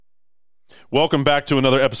Welcome back to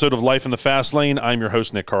another episode of Life in the Fast Lane. I'm your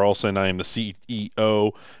host, Nick Carlson. I am the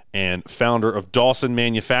CEO and founder of Dawson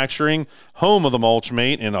Manufacturing, home of the Mulch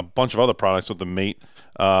Mate and a bunch of other products with the Mate.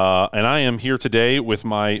 And I am here today with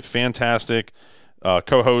my fantastic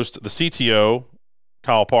co-host, the CTO,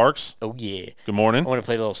 Kyle Parks. Oh, yeah. Good morning. I want to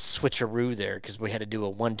play a little switcheroo there because we had to do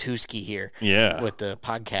a 1-2 ski here with the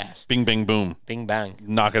podcast. Bing, bing, boom. Bing, bang.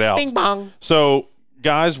 Knock it out. Bing, bong. So,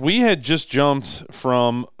 guys, we had just jumped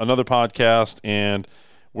from another podcast, and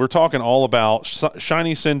we're talking all about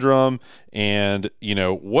shiny syndrome and, you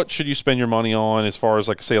know, what should you spend your money on as far as,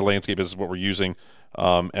 like, say, a landscape is what we're using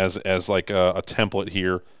as like a template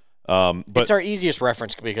here. But it's our easiest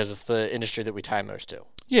reference because it's the industry that we tie most to.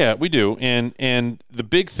 Yeah, we do. And the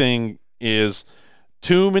big thing is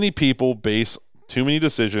too many people base too many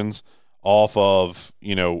decisions off of,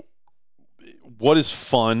 you know, what is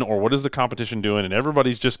fun or what is the competition doing, and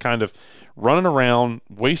everybody's just kind of running around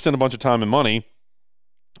wasting a bunch of time and money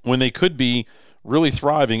when they could be really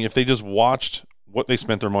thriving if they just watched what they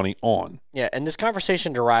spent their money on. Yeah, and this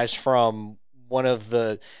conversation derives from one of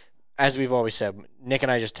the, as we've always said, Nick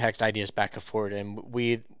and I just text ideas back and forth, and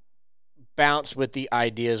we bounce with the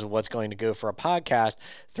ideas of what's going to go for a podcast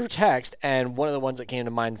through text. And one of the ones that came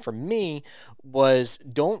to mind for me was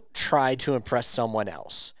don't try to impress someone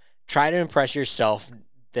else. Try to impress yourself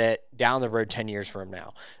that down the road 10 years from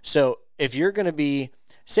now. So if you're going to be,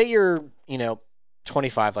 say you're,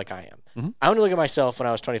 25 like I am. Mm-hmm. I want to look at myself when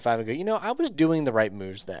I was 25 and go, I was doing the right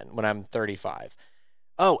moves then when I'm 35.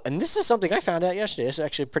 Oh, and this is something I found out yesterday. It's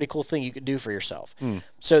actually a pretty cool thing you could do for yourself.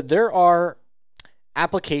 So there are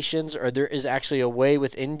applications, or there is actually a way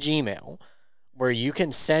within Gmail where you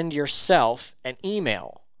can send yourself an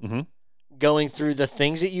email going through the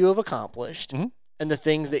things that you have accomplished and the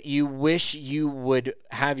things that you wish you would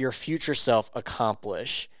have your future self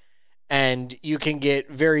accomplish. And you can get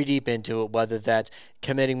very deep into it, whether that's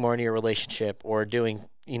committing more into your relationship or doing,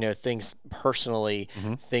 things personally,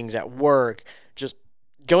 things at work, just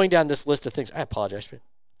going down this list of things. I apologize for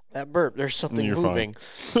that burp. There's something moving.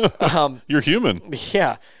 You're human.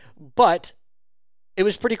 Yeah. But it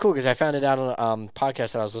was pretty cool because I found it out on a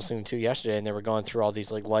podcast that I was listening to yesterday, and they were going through all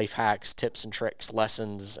these like life hacks, tips and tricks,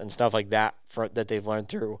 lessons and stuff like that that they've learned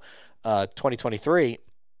through 2023.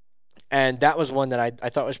 And that was one that I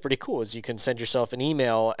thought was pretty cool, is you can send yourself an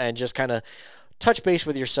email and just kind of touch base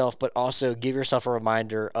with yourself, but also give yourself a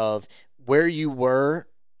reminder of where you were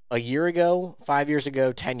a year ago, 5 years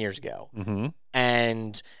ago, 10 years ago.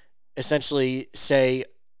 And essentially say,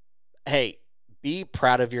 hey, be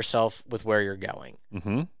proud of yourself with where you're going.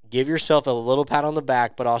 Give yourself a little pat on the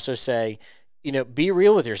back, but also say, be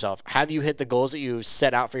real with yourself. Have you hit the goals that you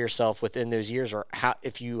set out for yourself within those years? Or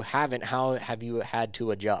if you haven't, how have you had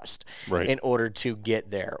to adjust in order to get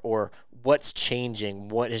there? Or what's changing?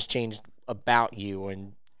 What has changed about you?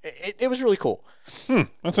 And it was really cool.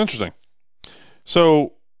 That's interesting.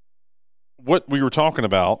 So what we were talking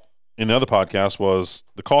about in the other podcast was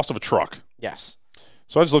the cost of a truck. Yes.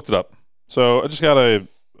 So I just looked it up. So I just got a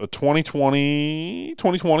 2020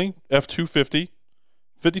 F-250,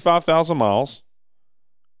 55,000 miles,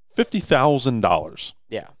 $50,000.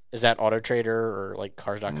 Yeah. Is that Auto Trader or like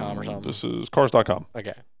Cars.com or something? This is Cars.com.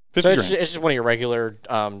 Okay. So it's just one of your regular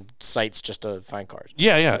sites just to find cars.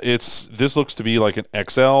 Yeah. This looks to be like an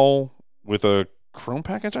XL with a Chrome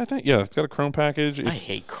package, I think. Yeah, it's got a Chrome package. I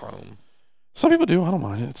hate Chrome. Some people do. I don't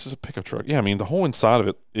mind it. It's just a pickup truck. Yeah, I mean, the whole inside of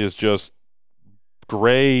it is just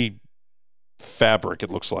gray fabric,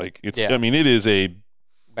 it looks like. I mean, it is a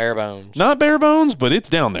bare bones. Not bare bones, but it's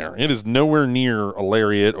down there. It is nowhere near a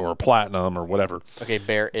Lariat or a Platinum or whatever. Okay,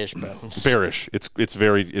 bare-ish bones. Bare-ish. It's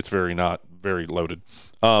very not very loaded.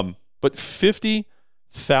 But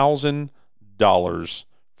 $50,000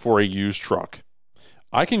 for a used truck.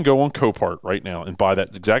 I can go on Copart right now and buy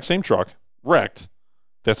that exact same truck, wrecked,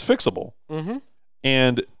 that's fixable.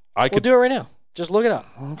 And we'll do it right now. Just look it up.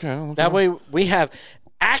 Okay. That way we have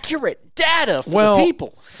accurate data for the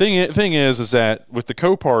people. Thing is that with the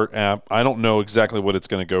Copart app, I don't know exactly what it's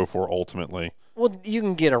going to go for ultimately. Well, you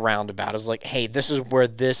can get around about it. It's like, hey, this is where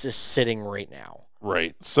this is sitting right now.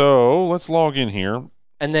 Right. So let's log in here.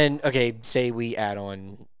 And then, okay, say we add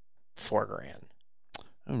on $4,000.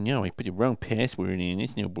 Oh no, I put the wrong password in.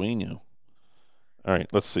 It's no bueno. All right,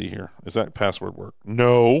 let's see here. Is that password work?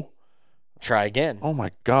 No. Try again. Oh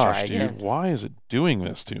my gosh, dude. Why is it doing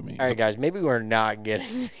this to me? All right, guys, maybe we're not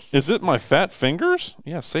getting Is it my fat fingers?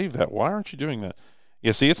 Yeah, save that. Why aren't you doing that?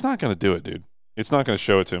 Yeah, see, it's not going to do it, dude. It's not going to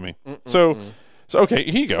show it to me. So okay,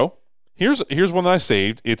 here you go. Here's one that I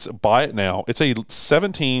saved. It's buy it now. It's a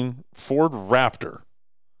 17 Ford Raptor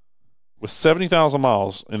with 70,000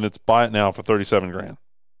 miles, and it's buy it now for $37,000.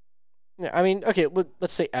 Yeah, I mean, okay,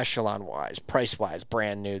 let's say echelon-wise, price-wise,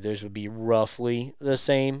 brand new, those would be roughly the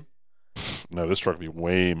same. No, this truck would be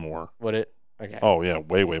way more. Would it? Okay. Oh, yeah,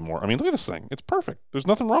 way, way more. I mean, look at this thing. It's perfect. There's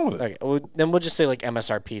nothing wrong with it. Okay. Well, then we'll just say like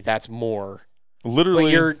MSRP. That's more.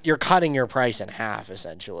 Literally. But you're cutting your price in half,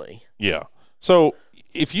 essentially. Yeah. So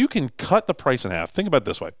if you can cut the price in half, think about it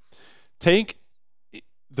this way.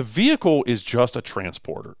 The vehicle is just a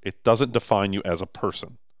transporter. It doesn't define you as a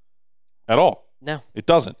person at all. No. It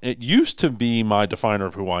doesn't. It used to be my definer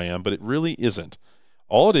of who I am, but it really isn't.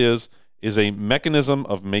 All it is a mechanism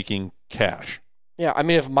of making cash. Yeah, I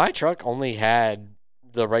mean, if my truck only had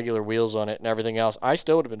the regular wheels on it and everything else, I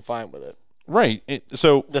still would have been fine with it. Right.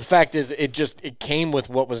 So the fact is, it came with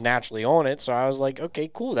what was naturally on it, so I was like, okay,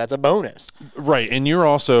 cool, that's a bonus. Right, and you've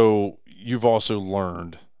also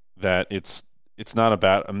learned that it's not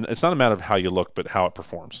a matter of how you look, but how it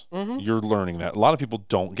performs. Mm-hmm. You're learning that. A lot of people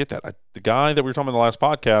don't get that. The guy that we were talking about in the last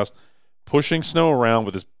podcast, pushing snow around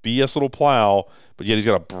with this BS little plow, but yet he's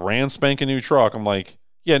got a brand spanking new truck. I'm like,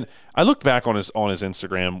 yeah. And I looked back on his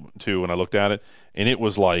Instagram too, and I looked at it, and it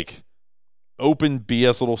was like open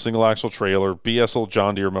BS little single axle trailer, BS little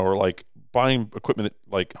John Deere mower, like buying equipment at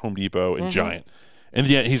like Home Depot and Giant, and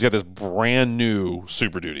yet he's got this brand new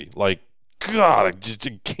Super Duty. Like, God, I just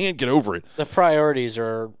can't get over it. The priorities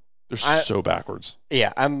are so backwards.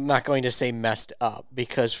 Yeah, I'm not going to say messed up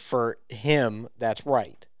because for him, that's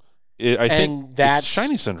right. I think that's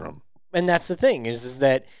shiny syndrome. And that's the thing is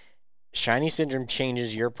that shiny syndrome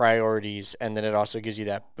changes your priorities, and then it also gives you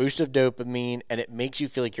that boost of dopamine, and it makes you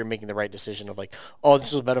feel like you're making the right decision of like, oh,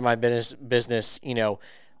 this will better my business,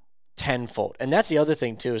 tenfold. And that's the other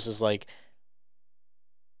thing too is like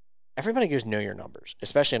everybody goes know your numbers,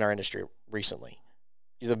 especially in our industry recently.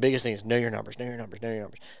 The biggest thing is know your numbers, know your numbers, know your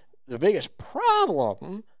numbers. The biggest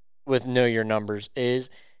problem with know your numbers is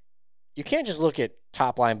you can't just look at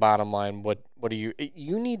top line, bottom line. What do you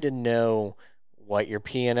need to know what your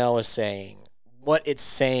P&L is saying, what it's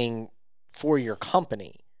saying for your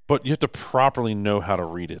company. But you have to properly know how to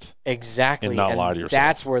read it. Exactly. And not lie to yourself.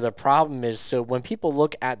 That's where the problem is. So when people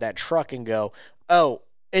look at that truck and go, oh,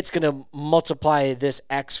 it's going to multiply this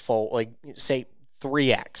X fold, like say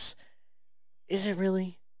 3X. Is it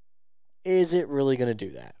really? Is it really going to do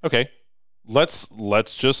that? Okay. Let's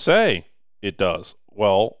just say it does.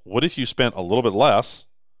 Well, what if you spent a little bit less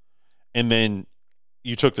and then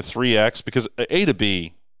you took the 3X, because A to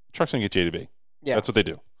B, trucks going to get you A to B. Yeah. That's what they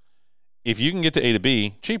do. If you can get to A to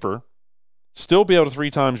B cheaper, still be able to 3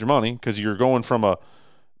 times your money because you're going from a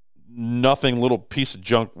nothing little piece of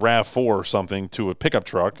junk RAV4 or something to a pickup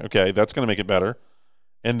truck. Okay, that's going to make it better.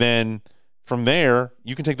 And then from there,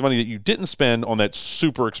 you can take the money that you didn't spend on that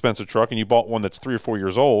super expensive truck and you bought one that's 3 or 4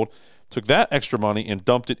 years old, took that extra money and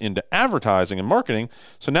dumped it into advertising and marketing.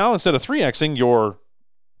 So now instead of 3Xing, you're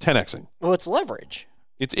 10Xing. Well, it's leverage.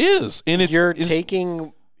 It is. And you're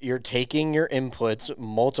taking your inputs,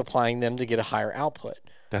 multiplying them to get a higher output.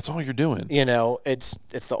 That's all you're doing. It's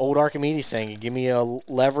the old Archimedes saying, give me a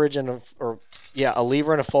leverage and a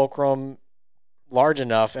lever and a fulcrum large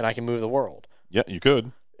enough and I can move the world. Yeah, you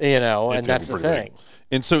could. And that's the thing. Big.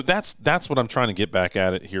 And so that's what I'm trying to get back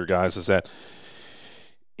at it here, guys, is that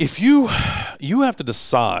if you have to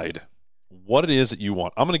decide what it is that you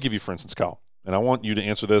want. I'm going to give you, for instance, Kyle, and I want you to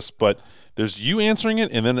answer this, but there's you answering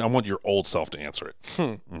it, and then I want your old self to answer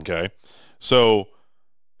it. Okay? So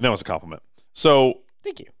that was a compliment. So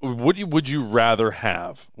thank you. Would you rather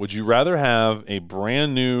have? Would you rather have a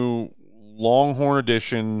brand new Longhorn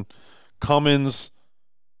Edition Cummins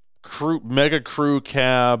mega crew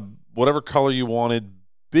cab, whatever color you wanted,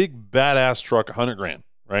 big badass truck, $100,000,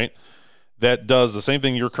 right? That does the same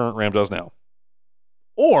thing your current Ram does now,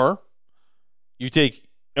 or you take.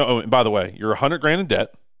 Oh, and by the way, you're $100,000 in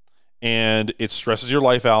debt, and it stresses your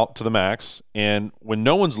life out to the max. And when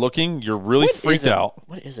no one's looking, you're really freaked out.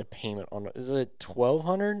 What is a payment on it? Is it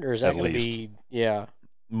 $1,200 or is that going to be? Yeah.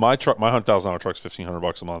 My $100,000 truck's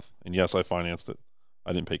 $1,500 a month, and yes, I financed it.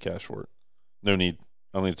 I didn't pay cash for it. No need.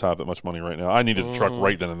 I don't need to tie up that much money right now. I needed a truck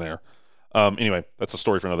right then and there. Anyway, that's a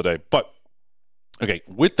story for another day. But okay,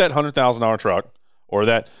 with that $100,000 truck, or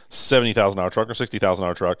that $70,000 truck, or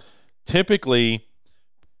 $60,000 truck, typically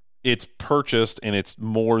it's purchased and it's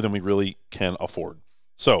more than we really can afford.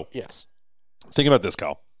 So yes, think about this,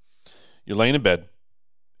 Kyle. You're laying in bed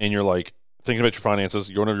and you're like thinking about your finances,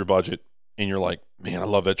 you're going over your budget, and you're like, man, I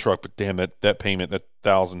love that truck, but damn, that payment, that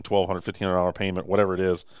 $1,000, $1,200, $1,500 payment, whatever it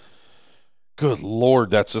is, good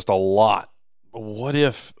Lord, that's just a lot. What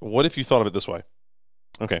if you thought of it this way?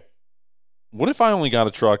 Okay, what if I only got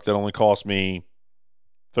a truck that only cost me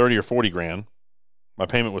 $30,000 or $40,000? My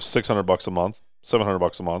payment was $600 a month,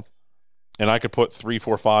 $700 a month, and I could put $300,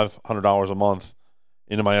 $400, $500 a month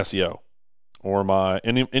into my SEO or my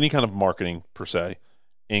any kind of marketing per se,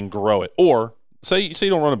 and grow it. Or say you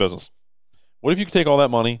don't run a business. What if you could take all that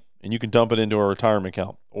money and you can dump it into a retirement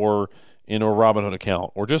account or into a Robinhood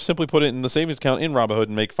account, or just simply put it in the savings account in Robinhood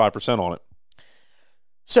and make 5% on it?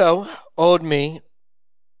 So, old me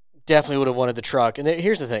definitely would have wanted the truck. And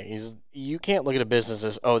here's the thing, is you can't look at a business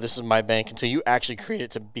as, oh, this is my bank, until you actually create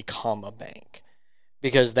it to become a bank.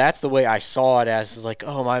 Because that's the way I saw it as, is like,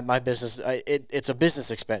 oh, my business, it's a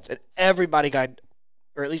business expense. And everybody got,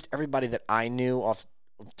 or at least everybody that I knew off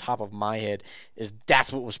the top of my head, is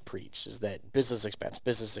that's what was preached, is that business expense,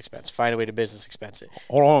 find a way to business expense it.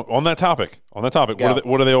 Hold on that topic.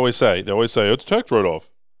 What do they always say? They always say, it's a tax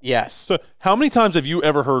write-off. Yes. So how many times have you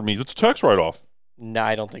ever heard me, it's a tax write-off? No,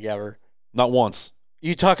 I don't think ever. Not once.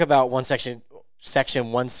 You talk about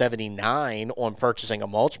section 179 on purchasing a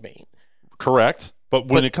mulch mate. Correct. But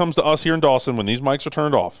when it comes to us here in Dawson, when these mics are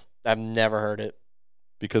turned off. I've never heard it.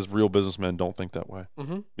 Because real businessmen don't think that way.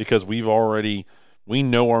 Mm-hmm. Because we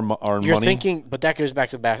know our money. You're thinking, but that goes back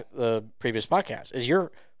to the previous podcast, is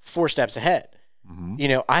you're 4 steps ahead.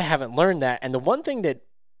 Mm-hmm. I haven't learned that. And the one thing that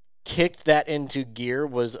kicked that into gear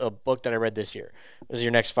was a book that I read this year. It was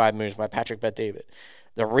Your Next 5 Moves by Patrick Bet-David.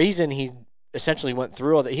 The reason he essentially went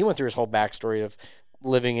through all that, he went through his whole backstory of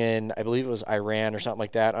living in, I believe it was Iran or something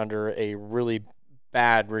like that, under a really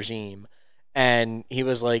bad regime. And he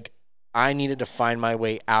was like, I needed to find my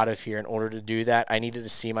way out of here. In order to do that, I needed to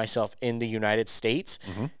see myself in the United States,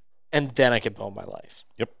 and then I could build my life.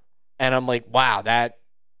 Yep. And I'm like, wow,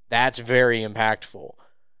 that's very impactful.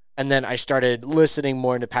 And then I started listening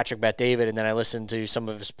more into Patrick Bet-David, and then I listened to some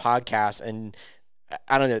of his podcasts, and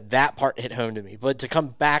I don't know, that part hit home to me. But to come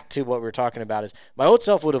back to what we were talking about, is my old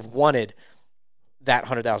self would have wanted that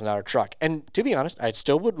 $100,000 truck. And to be honest, I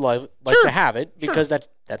still would like to have it, because that's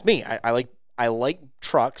me. I like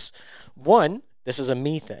trucks. One, this is a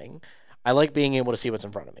me thing. I like being able to see what's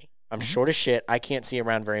in front of me. I'm short as shit. I can't see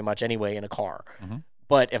around very much anyway in a car.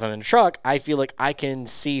 But if I'm in a truck, I feel like I can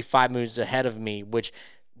see 5 moves ahead of me, which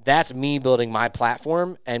that's me building my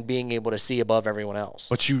platform and being able to see above everyone else.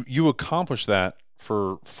 But you accomplish that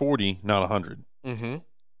for 40, not 100. Mm-hmm.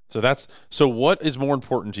 So what is more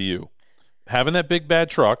important to you? Having that big bad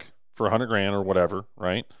truck for $100,000 or whatever,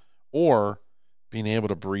 right? Or being able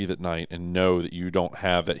to breathe at night and know that you don't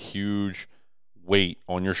have that huge weight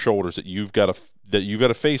on your shoulders that you've got to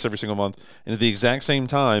face every single month, and at the exact same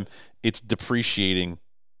time, it's depreciating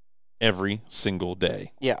every single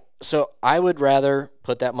day. Yeah. So I would rather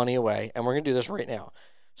put that money away, and we're going to do this right now.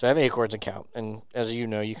 So I have an Acorns account, and as you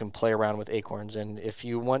know, you can play around with Acorns, and if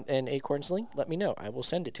you want an Acorns link, let me know. I will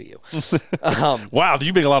send it to you. Wow,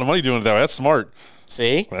 you make a lot of money doing it that way. That's smart.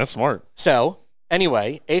 See? That's smart. So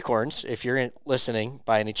anyway, Acorns, if you're listening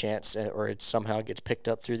by any chance, or it somehow gets picked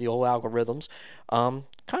up through the old algorithms,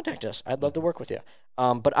 contact us. I'd love to work with you.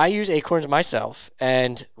 But I use Acorns myself,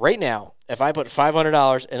 and right now, if I put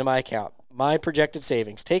 $500 into my account, my projected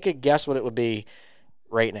savings, take a guess what it would be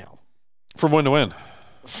right now. From when to when?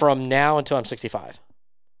 From now until I'm 65.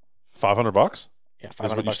 $500? Yeah, $500.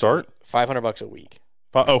 That's what you start? $500 a week.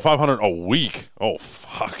 $500 a week? Oh,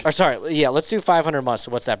 fuck. Or sorry, yeah, let's do 500 a month.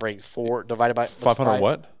 So what's that break? 4 divided by... 500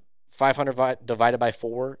 what? 500 divided by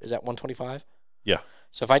 4, is that 125? Yeah.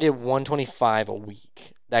 So if I did 125 a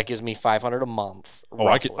week, that gives me 500 a month. Oh,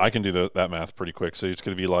 roughly. I can do that math pretty quick. So it's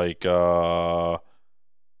going to be like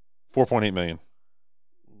 4.8 million.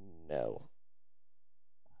 No.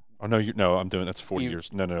 Oh no, I'm doing that's 40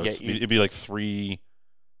 years. No, yeah, it'd be like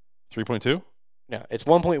 3.2. No, it's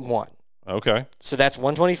 1.1. Okay. So that's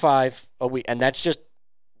 125 a week, and that's just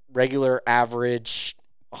regular average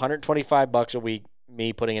 $125 a week.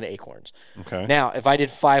 Me putting in Acorns. Okay. Now, if I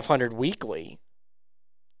did 500 weekly,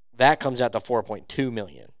 that comes out to 4.2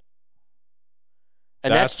 million.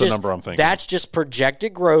 And that's the number I'm thinking. That's just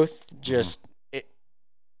projected growth. Just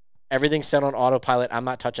everything's set on autopilot. I'm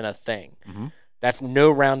not touching a thing. Mm-hmm. That's no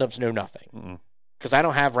roundups, no nothing. Because I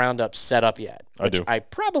don't have roundups set up yet. I do. I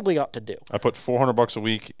probably ought to do. I put $400 a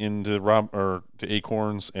week into to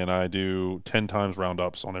Acorns, and I do 10 times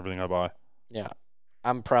roundups on everything I buy. Yeah.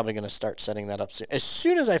 I'm probably going to start setting that up soon. As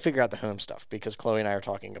soon as I figure out the home stuff, because Chloe and I are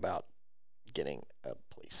talking about getting a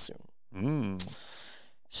place soon.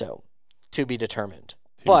 So, to be determined.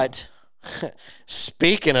 But,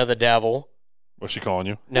 speaking of the devil. What's she calling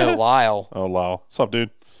you? No, Lyle. Oh, Lyle. What's up, dude?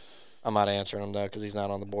 I'm not answering him, though, because he's not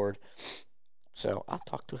on the board. So, I'll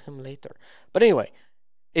talk to him later. But anyway,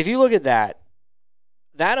 if you look at that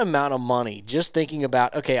amount of money, just thinking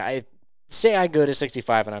about, okay, I say I go to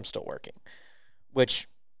 65 and I'm still working, which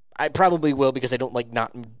I probably will because I don't like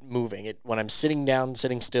not moving. When I'm sitting down,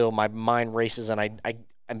 sitting still, my mind races and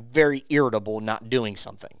I'm very irritable not doing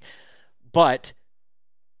something. But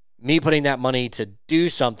me putting that money to do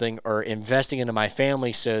something or investing into my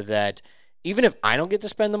family so that even if I don't get to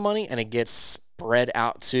spend the money and it gets spread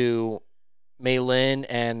out to Maylin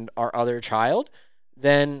and our other child,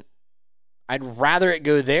 then I'd rather it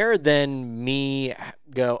go than me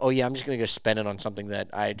go, oh, yeah, I'm just going to go spend it on something that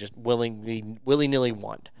I just willy-nilly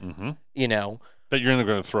want, you know. That you're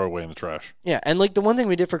going to throw away in the trash. Yeah, and like the one thing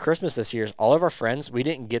we did for Christmas this year is all of our friends, we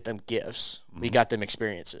didn't get them gifts. We got them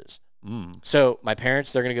experiences. So my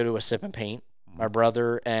parents, they're going to go to a Sip and Paint. My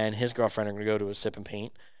brother and his girlfriend are going to go to a Sip and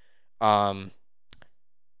Paint.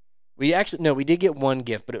 We did get one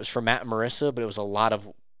gift, but it was for Matt and Marissa, but it was a lot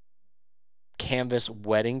of canvas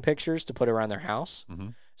wedding pictures to put around their house.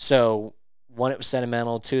 So 1, it was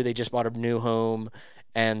sentimental. 2, they just bought a new home.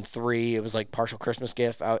 And 3, it was like partial Christmas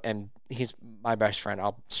gift. And he's my best friend.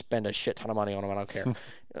 I'll spend a shit ton of money on him. I don't care.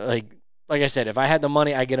 like I said, if I had the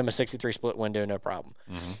money, I'd get him a 63 split window, no problem.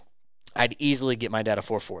 I'd easily get my dad a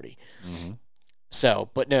 440. So,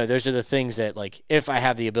 but no, those are the things that, like, if I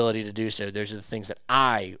have the ability to do so, those are the things that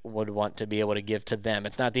I would want to be able to give to them.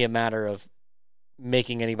 It's not the matter of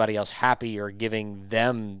making anybody else happy or giving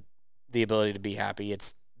them the ability to be happy.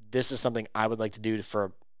 This is something I would like to do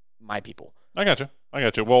for my people. I got you.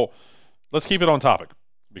 Well, let's keep it on topic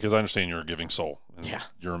because I understand you're a giving soul. And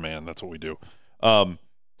you're a man. That's what we do.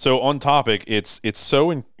 So on topic, it's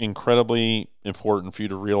so incredibly important for you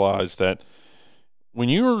to realize that when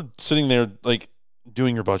you're sitting there, like,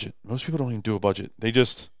 doing your budget, most people don't even do a budget. They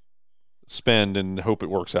just spend and hope it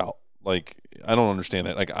works out. Like, I don't understand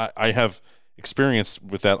that. Like, I have experience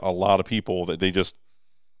with that, a lot of people that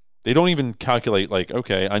they don't even calculate, like,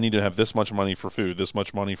 okay, I need to have this much money for food, this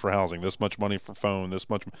much money for housing, this much money for phone, this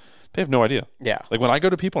much. They have no idea. Yeah. Like, when I go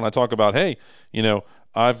to people and I talk about, hey, you know,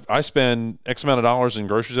 I spend X amount of dollars in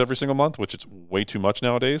groceries every single month, which it's way too much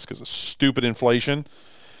nowadays because of stupid inflation.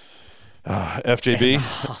 FJB.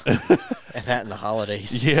 And that in the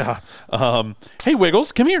holidays. Yeah. Hey,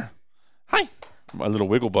 Wiggles, come here. Hi. My little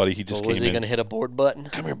Wiggle buddy, he just came in. Was he going to hit a board button?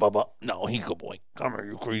 Come here, Bubba. No, he's a good boy. Come here,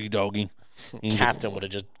 you crazy doggy. Captain would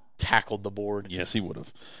have just tackled the board. Yes, he would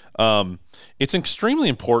have. It's extremely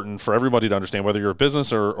important for everybody to understand, whether you're a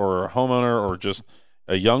business or a homeowner or just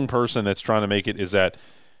a young person that's trying to make it, is that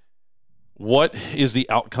what is the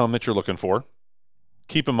outcome that you're looking for?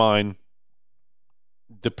 Keep in mind,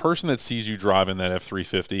 the person that sees you driving that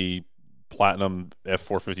F350 Platinum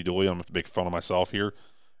F450 dually, I'm going to make fun of myself here.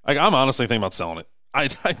 I'm honestly thinking about selling it. I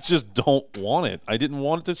just don't want it. I didn't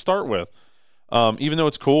want it to start with. Even though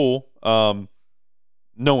it's cool,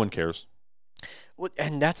 no one cares. Well,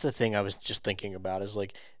 and that's the thing I was just thinking about is,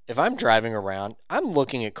 like, if I'm driving around, I'm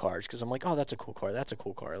looking at cars because I'm like, oh, that's a cool car. That's a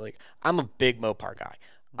cool car. Like, I'm a big Mopar guy.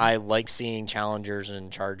 I like seeing Challengers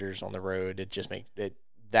and Chargers on the road. It just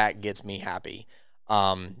that gets me happy.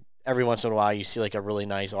 Every once in a while, you see like a really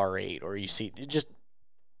nice R8, or you see just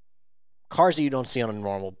cars that you don't see on a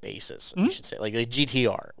normal basis. You should say like a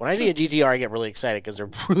GTR. When I see a GTR, I get really excited because they're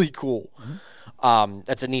really cool.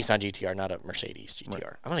 That's a Nissan GTR, not a Mercedes GTR.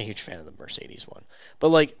 Right. I'm not a huge fan of the Mercedes one, but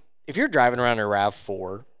like if you're driving around a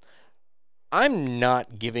RAV4, I'm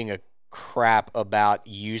not giving a crap about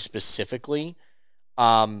you specifically.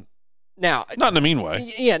 Now, not in a mean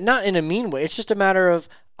way. Yeah, not in a mean way. It's just a matter of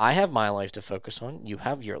I have my life to focus on. You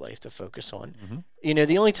have your life to focus on. You know,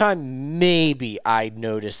 the only time maybe I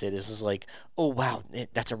notice it is like, oh, wow,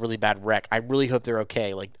 that's a really bad wreck. I really hope they're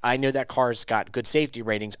okay. Like, I know that car's got good safety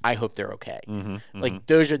ratings. I hope they're okay. Like,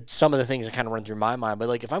 those are some of the things that kind of run through my mind. But,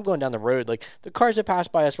 like, if I'm going down the road, like, the cars that pass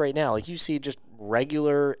by us right now, like, you see just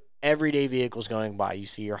regular everyday vehicles going by. You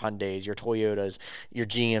see your Hyundais, your Toyotas, your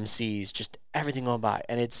GMCs, just everything going by.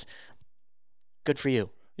 And it's good for you.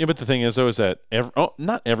 Yeah, but the thing is, though, is that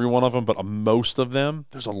not every one of them, but most of them,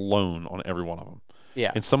 there's a loan on every one of them.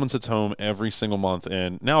 Yeah. And someone sits home every single month,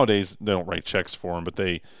 and nowadays they don't write checks for them, but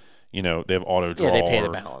they have auto draw. Yeah, they pay the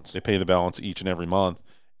balance. They pay the balance each and every month.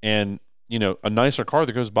 And, you know, a nicer car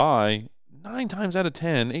that goes by, 8 times out of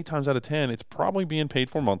 10, it's probably being paid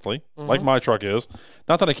for monthly, like my truck is.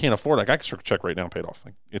 Not that I can't afford it. I can check right now and pay it off.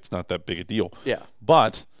 Like, it's not that big a deal. Yeah.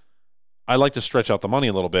 But I like to stretch out the money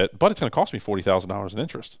a little bit, but it's going to cost me $40,000 in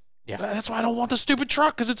interest. Yeah. That's why I don't want the stupid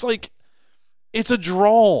truck, because it's like, it's a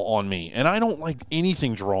draw on me, and I don't like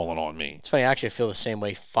anything drawing on me. It's funny. I actually feel the same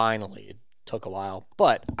way finally. It took a while,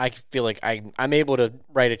 but I feel like I'm able to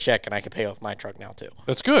write a check and I can pay off my truck now too.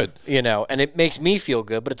 That's good. You know, and it makes me feel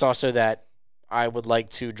good, but it's also that I would like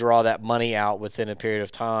to draw that money out within a period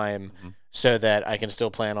of time so that I can still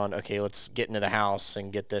plan on, okay, let's get into the house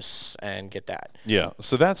and get this and get that. Yeah.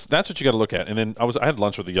 So that's what you got to look at. And then I had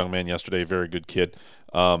lunch with a young man yesterday, a very good kid.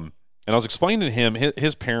 And I was explaining to him,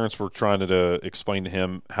 his parents were trying to explain to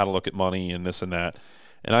him how to look at money and this and that.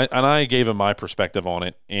 And I gave him my perspective on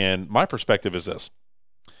it. And my perspective is this.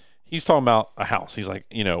 He's talking about a house. He's like,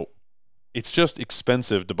 it's just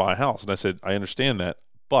expensive to buy a house. And I said, I understand that,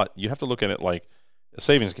 but you have to look at it like a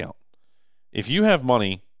savings account. If you have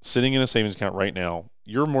money sitting in a savings account right now,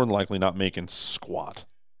 you're more than likely not making squat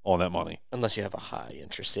on that money. Unless you have a high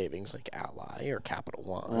interest savings like Ally or Capital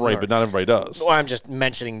One. Right, but not everybody does. Well, I'm just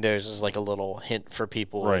mentioning those as like a little hint for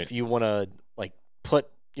people. Right. If you want to like put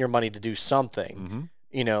your money to do something,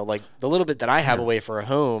 Mm-hmm. like the little bit that I have away for a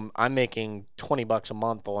home, I'm making $20 a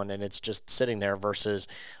month on, and it's just sitting there versus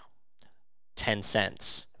 10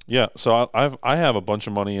 cents. Yeah, so I have a bunch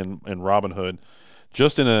of money in Robinhood,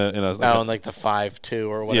 just in a in like the 5.2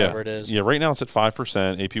 or whatever it is. Yeah, right now it's at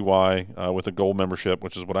 5% APY with a gold membership,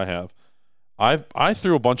 which is what I have. I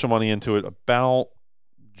threw a bunch of money into it about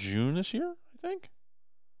June this year, I think.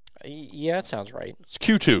 Yeah, that sounds right. It's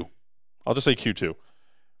Q2. I'll just say Q2.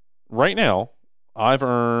 Right now, I've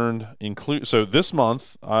earned so this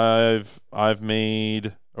month I've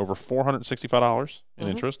made over $465 in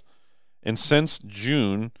interest, and since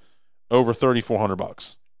June, over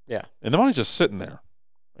 $3,400. Yeah, and the money's just sitting there.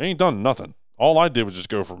 I ain't done nothing. All I did was just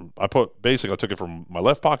go from I took it from my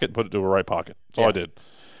left pocket and put it to a right pocket. That's all I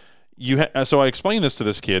did. So I explained this to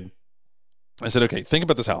this kid. I said, okay, think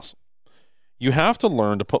about this house. You have to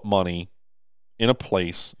learn to put money in a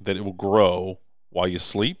place that it will grow while you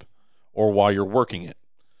sleep or while you're working it,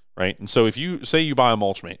 right? And so if you say you buy a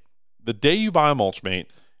Mulchmate, the day you buy a Mulchmate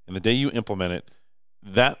and the day you implement it,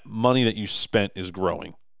 that money that you spent is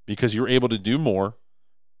growing because you're able to do more,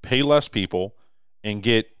 pay less people, and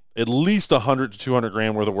get at least 100 to 200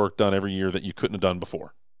 grand worth of work done every year that you couldn't have done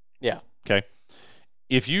before. Yeah. Okay.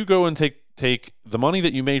 If you go and take the money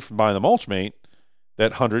that you made from buying the Mulchmate,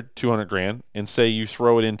 that 100, 200 grand, and say you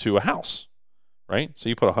throw it into a house, right? So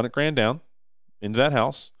you put 100 grand down into that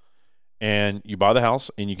house, and you buy the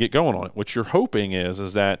house and you get going on it. What you're hoping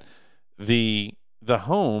is that the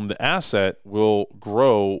home, the asset, will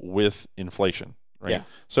grow with inflation, right? Yeah.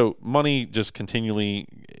 So money just continually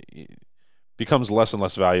becomes less and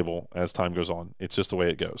less valuable as time goes on. It's just the way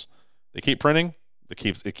it goes. They keep printing.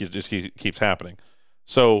 It just keeps happening.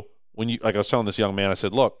 So like I was telling this young man, I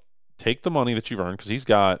said, look, take the money that you've earned, because he's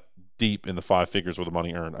got deep in the 5 figures with the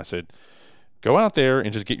money earned. I said, go out there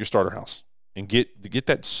and just get your starter house and get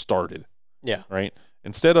that started. Yeah. Right.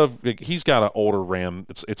 Instead of he's got an older Ram.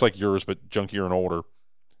 It's like yours, but junkier and older.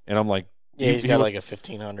 And I'm like, yeah, he's got like a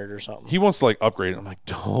 1500 or something. He wants to like upgrade it. I'm like,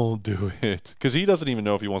 don't do it, because he doesn't even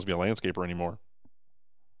know if he wants to be a landscaper anymore.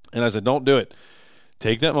 And I said, don't do it.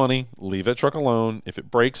 Take that money, leave that truck alone. If it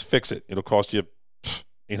breaks, fix it. It'll cost you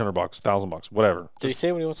 $800, $1,000, whatever. Did he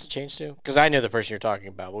say what he wants to change to? Because I know the person you're talking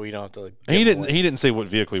about, but we don't have to. Like, he didn't say what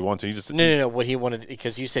vehicle he wanted. He just no. What he wanted,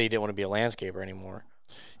 because you said he didn't want to be a landscaper anymore.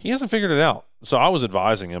 He hasn't figured it out. So I was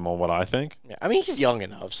advising him on what I think. Yeah, I mean, he's young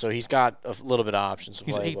enough, so he's got a little bit of options.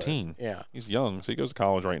 He's 18. Yeah, he's young, so he goes to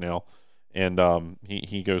college right now, and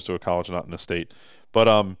he goes to a college not in the state, but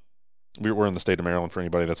we're in the state of Maryland for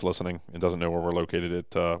anybody that's listening and doesn't know where we're located.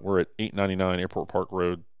 We're at 899 Airport Park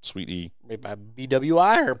Road, Suite E, right by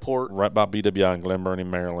BWI Airport, right by BWI in Glen Burnie,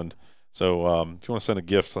 Maryland. So if you want to send a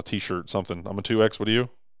gift, a T-shirt, something, I'm a 2X. What are you?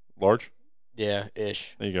 Large? Yeah,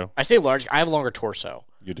 ish. There you go. I say large. I have a longer torso.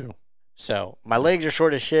 You do. So my legs are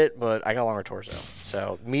short as shit, but I got a longer torso.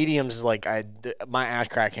 So mediums is like my ass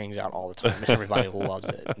crack hangs out all the time, and everybody loves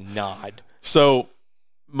it. Nod. So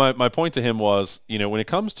my point to him was, when it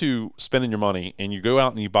comes to spending your money and you go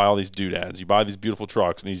out and you buy all these doodads, you buy these beautiful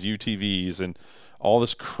trucks and these UTVs and all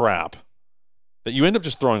this crap that you end up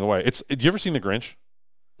just throwing away. Have you ever seen The Grinch?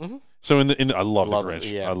 Mm-hmm. So I love The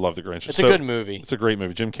Grinch. Yeah. I love The Grinch. It's a good movie. It's a great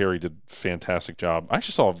movie. Jim Carrey did a fantastic job. I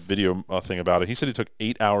actually saw a video thing about it. He said he took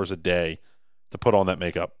 8 hours a day to put on that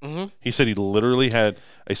makeup. Mm-hmm. He said he literally had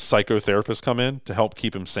a psychotherapist come in to help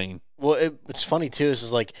keep him sane. Well, it's funny too.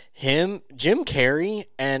 Is like him, Jim Carrey,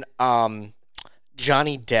 and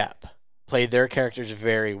Johnny Depp played their characters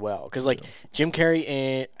very well. Because Jim Carrey,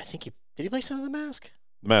 and I think did he play Son of the Mask?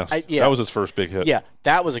 The Mask. That was his first big hit. Yeah,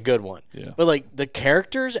 that was a good one. Yeah. But the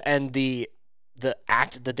characters and the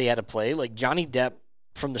act that they had to play, like Johnny Depp,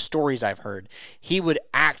 from the stories I've heard, he would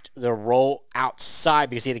act the role outside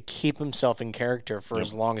because he had to keep himself in character for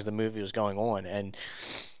as long as the movie was going on. And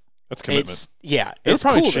that's commitment. It's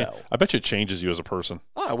probably cool though. I bet you it changes you as a person.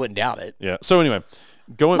 Oh, I wouldn't doubt it. Yeah. So anyway,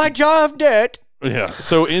 my jaw of debt. Yeah.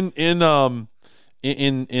 So in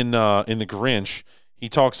in the Grinch,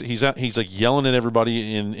 he's like yelling at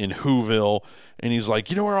everybody in Whoville, and he's like,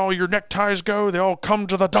 you know where all your neckties go? They all come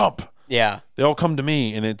to the dump. Yeah. They all come to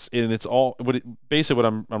me, and it's all basically what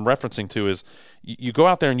I'm referencing to is you go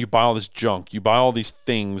out there and you buy all this junk, you buy all these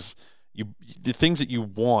things, the things that you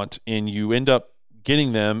want, and you end up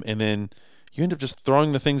getting them, and then you end up just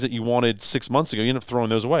throwing the things that you wanted 6 months ago. You end up throwing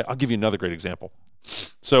those away. I'll give you another great example.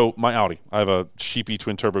 So my Audi, I have a Sheepy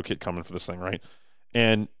twin turbo kit coming for this thing, right?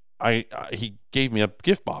 And he gave me a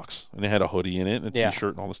gift box, and it had a hoodie in it, and a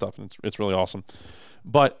T-shirt, and all this stuff, and it's really awesome.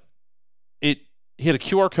 But he had a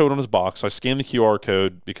QR code on his box, so I scanned the QR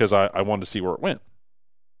code because I wanted to see where it went.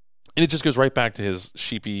 And it just goes right back to his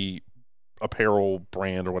Sheepy apparel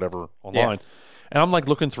brand or whatever online. Yeah. And I'm like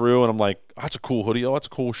looking through, and I'm like, oh, that's a cool hoodie. Oh, that's a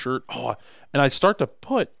cool shirt. Oh, and I start to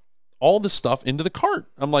put all this stuff into the cart.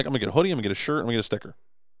 I'm like, I'm going to get a hoodie, I'm going to get a shirt, I'm going to get a sticker.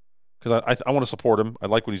 Because I want to support him. I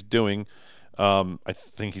like what he's doing. I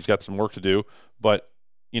think he's got some work to do. But,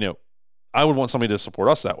 I would want somebody to support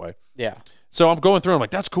us that way. Yeah. So I'm going through, I'm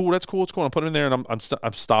like, that's cool. And I put it in there, and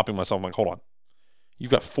I'm stopping myself. I'm like, hold on.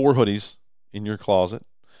 You've got 4 hoodies in your closet.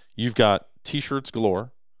 You've got T-shirts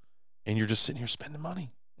galore, and you're just sitting here spending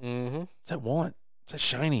money. Mm-hmm. It's that want. It's that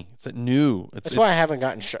shiny. It's that new. That's why I haven't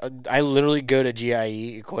gotten I literally go to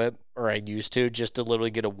GIE Equip, or I used to, just to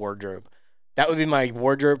literally get a wardrobe. That would be my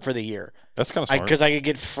wardrobe for the year. That's kind of smart. Because I could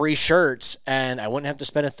get free shirts, and I wouldn't have to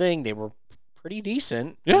spend a thing. They were pretty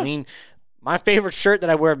decent. Yeah. I mean, my favorite shirt that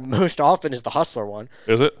I wear most often is the Hustler one.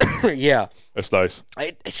 Is it? Yeah. That's nice.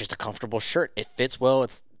 It's just a comfortable shirt. It fits well.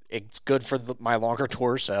 It's good for my longer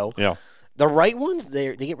torso. Yeah. The right ones,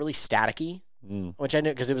 they get really staticky, which I knew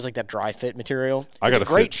because it was like that dry fit material. It's a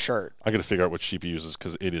great shirt. I got to figure out what Sheepy uses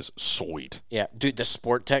because it is sweet. Yeah. Dude, the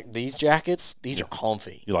Sport Tech, these jackets, these are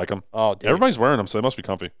comfy. You like them? Oh, dude. Everybody's wearing them, so they must be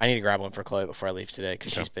comfy. I need to grab one for Chloe before I leave today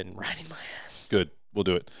because she's been riding my ass. Good. We'll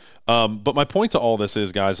do it. But my point to all this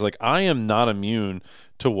is, guys, like, I am not immune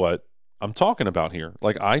to what I'm talking about here.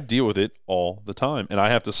 Like, I deal with it all the time, and I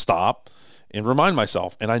have to stop and remind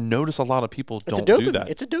myself. And I notice a lot of people don't do that.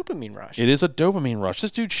 It's a dopamine rush. It is a dopamine rush.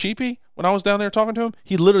 This dude, Sheepy, when I was down there talking to him,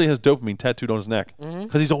 he literally has dopamine tattooed on his neck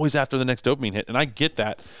because he's always after the next dopamine hit. And I get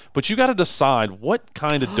that. But you got to decide, what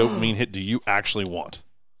kind of dopamine hit do you actually want?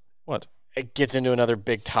 What? It gets into another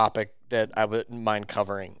big topic that I wouldn't mind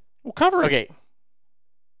covering. Well, cover it. Okay.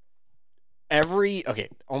 I'm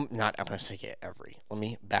going to say every. Let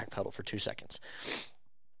me backpedal for 2 seconds.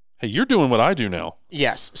 Hey, you're doing what I do now.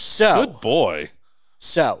 Yes. So. Good boy.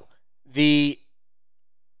 So, do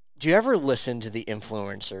you ever listen to the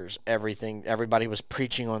influencers? Everybody was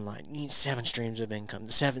preaching online. You need 7 streams of income.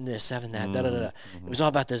 7 this, 7 that, da-da-da-da. It was all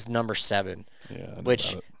about this number 7,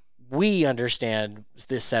 which we understand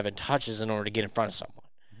this 7 touches in order to get in front of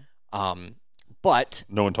someone. But.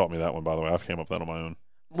 No one taught me that one, by the way. I came up with that on my own.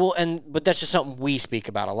 Well, but that's just something we speak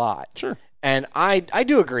about a lot. Sure. And I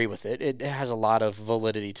do agree with it. It has a lot of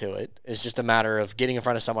validity to it. It's just a matter of getting in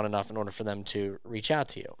front of someone enough in order for them to reach out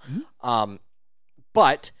to you. Mm-hmm.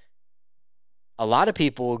 But a lot of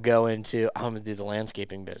people will go into, I'm going to do the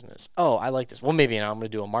landscaping business. Oh, I like this. Well, maybe I'm going to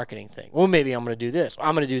do a marketing thing. Well, maybe I'm going to do this.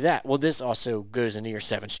 I'm going to do that. Well, this also goes into your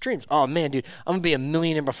 7 streams. Oh, man, dude, I'm going to be a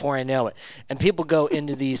millionaire before I know it. And people go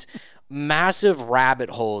into these massive rabbit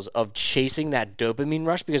holes of chasing that dopamine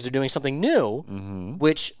rush because they're doing something new,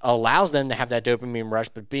 which allows them to have that dopamine rush.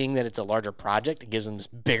 But being that it's a larger project, it gives them this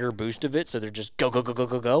bigger boost of it. So they're just go, go, go, go,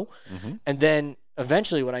 go, go. Mm-hmm. And then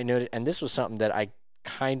eventually what I noted, and this was something that I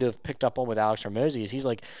kind of picked up on with Alex Hormozi, is he's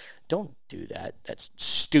like, don't do that. That's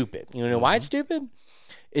stupid. You know why it's stupid?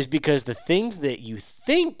 Is because the things that you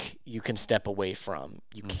think you can step away from,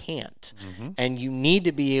 you can't. And you need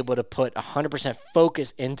to be able to put 100%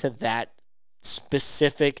 focus into that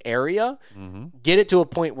specific area, get it to a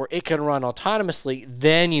point where it can run autonomously,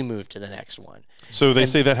 then you move to the next one. So they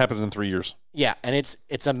say that happens in 3 years. Yeah, and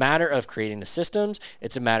it's a matter of creating the systems.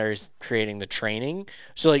 It's a matter of creating the training.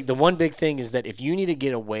 So like the one big thing is that if you need to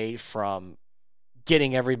get away from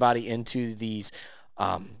getting everybody into these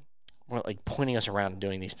like pointing us around and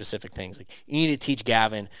doing these specific things. Like you need to teach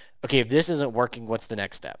Gavin, okay, if this isn't working, what's the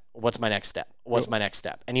next step? What's my next step? What's my next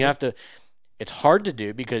step? And you have to, it's hard to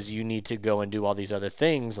do because you need to go and do all these other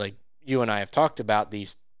things. Like you and I have talked about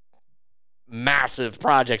these massive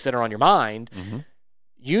projects that are on your mind.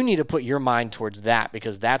 You need to put your mind towards that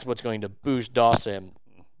because that's what's going to boost Dawson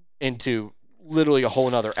into literally a whole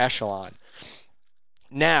nother echelon.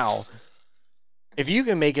 Now, if you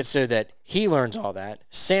can make it so that he learns all that,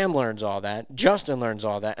 Sam learns all that, Justin learns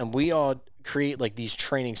all that, and we all create like these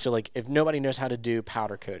trainings. So like if nobody knows how to do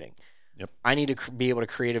powder coating, I need to be able to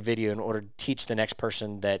create a video in order to teach the next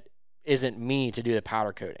person that isn't me to do the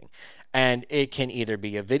powder coating. And it can either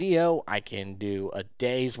be a video, I can do a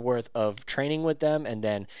day's worth of training with them, and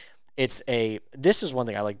then this is one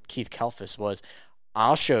thing I like Keith Kalfas was,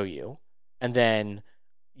 I'll show you, and then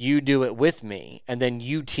you do it with me, and then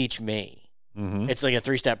you teach me. Mm-hmm. It's like a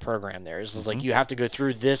 3-step program there. It's just like you have to go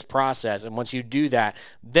through this process, and once you do that,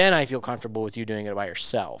 then I feel comfortable with you doing it by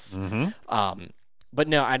yourself. Mm-hmm. But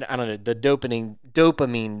no, I don't know. The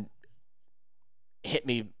dopamine hit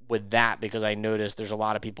me with that because I noticed there's a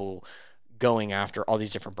lot of people going after all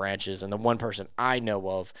these different branches, and the one person I know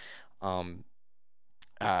of, I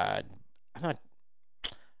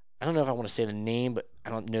don't know if I want to say the name, but I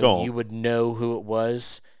don't know. You would know who it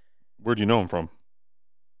was. Where do you know him from?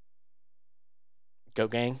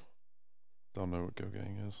 Goat Gang. Don't know what Goat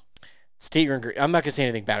Gang is. It's Tigran. I'm not gonna say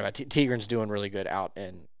anything bad about Tigran's doing really good out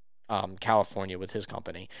in California with his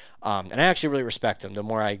company, and I actually really respect him. The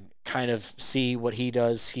more I kind of see what he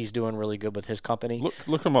does, he's doing really good with his company.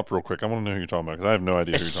 Look him up real quick. I want to know who you're talking about because I have no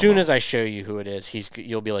idea. As soon as I show you who it is,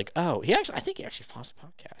 you'll be like, oh, I think he actually follows the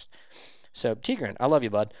podcast. So Tigran, I love you,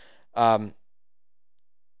 bud. I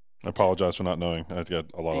apologize for not knowing. I've got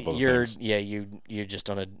a lot of other things. Yeah, you're just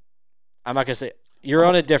on a. I'm not gonna say you're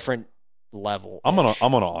on a different level. I'm on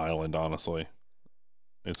an island, honestly.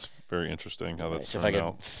 It's very interesting how that's turned out. If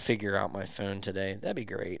I could figure out my phone today, that'd be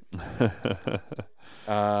great.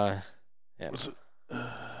 Yeah.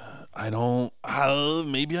 I don't.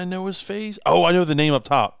 Maybe I know his face. Oh, I know the name up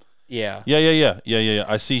top. Yeah. Yeah.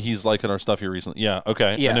 I see he's liking our stuff here recently. Yeah.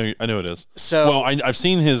 Okay. Yeah. I know it is. So. Well, I've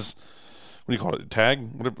seen his. What do you call it? Tag?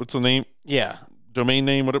 What's the name? Yeah. Domain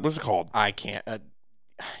name? What's it called? I can't.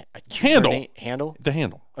 Handle. Handle? The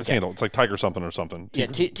handle. It's okay. Handle. It's like Tiger something or something. Yeah,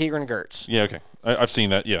 Tigran Gertz. Yeah, okay. I've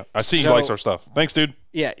seen that. Yeah. I see he likes our stuff. Thanks, dude.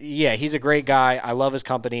 Yeah. He's a great guy. I love his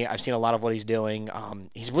company. I've seen a lot of what he's doing.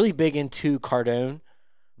 He's really big into Cardone,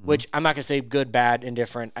 which I'm not going to say good, bad,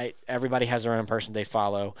 indifferent. Everybody has their own person they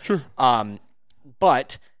follow. Sure.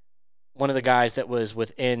 But one of the guys that was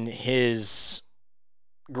within his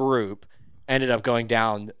group ended up going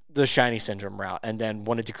down the Shiny Syndrome route and then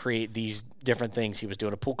wanted to create these different things. He was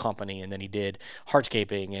doing a pool company, and then he did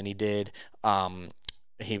hardscaping, and he did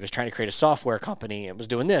he was trying to create a software company and was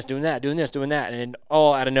doing this, doing that, and then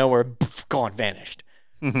all out of nowhere, gone, vanished.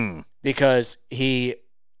 Mm-hmm. Because he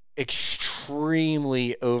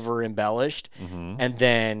extremely over embellished and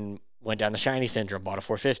then went down the Shiny Syndrome, bought a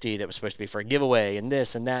 450 that was supposed to be for a giveaway and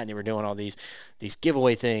this and that, and they were doing all these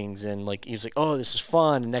giveaway things, and like he was like, oh, this is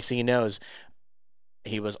fun, and next thing he knows,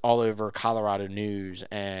 he was all over Colorado news,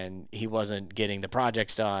 and he wasn't getting the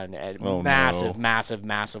projects done, and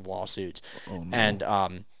massive lawsuits. Oh, no. And I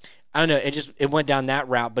don't know, it went down that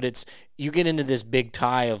route, but you get into this big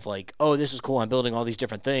tie of like, oh, this is cool, I'm building all these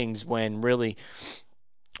different things, when really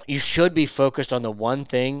you should be focused on the one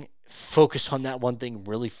thing, focus on that one thing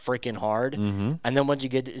really freaking hard, and then once you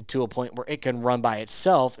get to a point where it can run by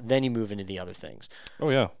itself, then you move into the other things. Oh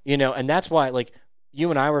yeah, and that's why, like, you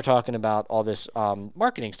and I were talking about all this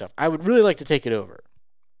marketing stuff. I would really like to take it over.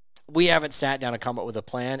 We haven't sat down and come up with a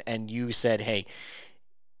plan, and you said, hey,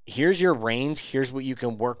 here's your reins, here's what you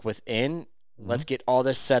can work within. Let's get all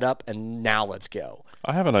this set up, and now let's go.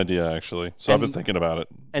 I have an idea, actually. So I've been thinking about it.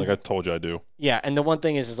 Like I told you I do. Yeah, and the one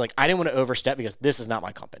thing is like, I didn't want to overstep because this is not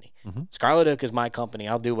my company. Scarlet Oak is my company.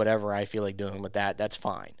 I'll do whatever I feel like doing with that. That's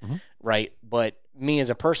fine, right? But me as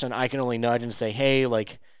a person, I can only nudge and say, hey,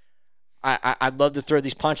 like, I'd love to throw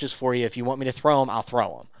these punches for you. If you want me to throw them, I'll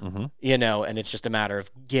throw them. And it's just a matter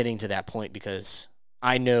of getting to that point because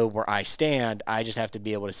I know where I stand. I just have to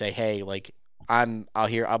be able to say, hey, like,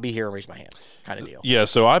 I'll be here and raise my hand, kind of deal. Yeah,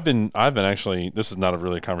 so I've been actually, this is not a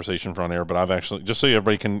really conversation for on air, but I've actually, just so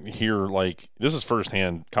everybody can hear, like, this is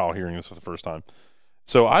firsthand Kyle hearing this for the first time.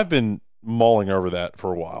 So I've been mulling over that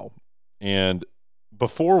for a while. And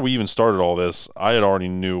before we even started all this, I had already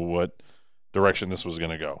knew what direction this was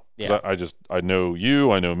going to go. Yeah. I know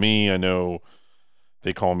you, I know me, I know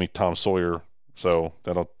they call me Tom Sawyer, so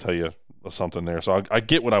that'll tell you something there. So I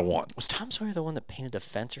get what I want. Was Tom Sawyer the one that painted the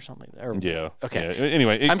fence or something? Yeah. Okay. Yeah.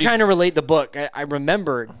 Anyway. I'm trying to relate the book. I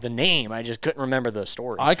remember the name. I just couldn't remember the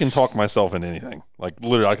story. I can talk myself in anything. Like,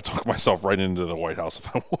 literally, I can talk myself right into the White House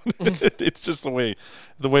if I wanted. It's just the way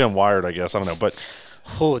I'm wired, I guess. I don't know. But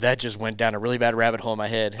oh, that just went down a really bad rabbit hole in my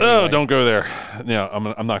head. Anyway. Oh, don't go there. Yeah,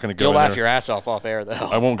 I'm not going to go You'll in laugh there. your ass off air, though.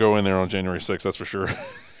 I won't go in there on January 6th, that's for sure.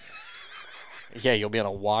 Yeah, you'll be on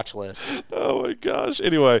a watch list. Oh, my gosh.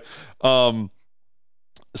 Anyway,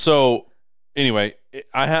 So, anyway,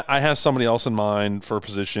 I have somebody else in mind for a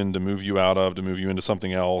position to move you out of, to move you into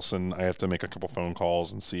something else, and I have to make a couple phone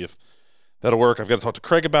calls and see if that'll work. I've got to talk to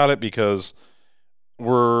Craig about it because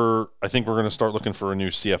I think we're going to start looking for a new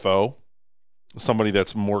CFO, somebody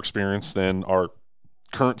that's more experienced than our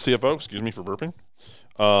current CFO. Excuse me for burping.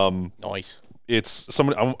 Nice. It's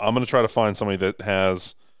somebody. I'm going to try to find somebody that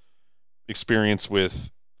has experience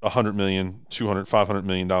with $100 million, $200, $500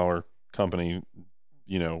 million company,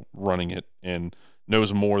 running it and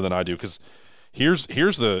knows more than I do. Because here's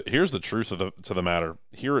the truth of the matter.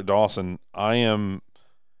 Here at Dawson, I'm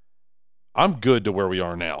good to where we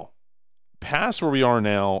are now. Past where we are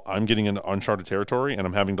now, I'm getting into uncharted territory, and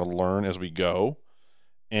I'm having to learn as we go,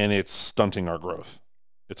 and it's stunting our growth.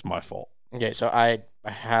 It's my fault. Okay, so I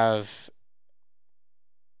have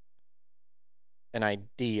an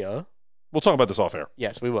idea. We'll talk about this off air.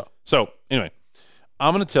 Yes, we will. So anyway,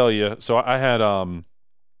 I'm going to tell you. So I had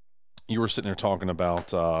you were sitting there talking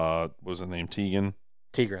about what was the name? Tigran,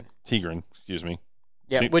 excuse me.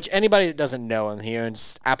 Yeah, which anybody that doesn't know him, he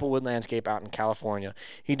owns Applewood Landscape out in California.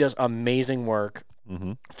 He does amazing work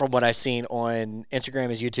from what I've seen on Instagram,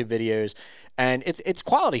 his YouTube videos, and it's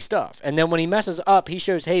quality stuff. And then when he messes up, he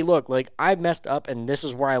shows, hey, look, like I messed up, and this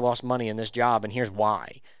is where I lost money in this job, and here's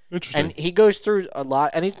why. Interesting. And he goes through a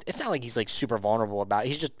lot, and it's not like he's like super vulnerable about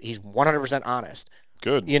it. He's 100% honest.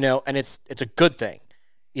 Good. And it's a good thing,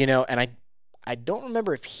 and I don't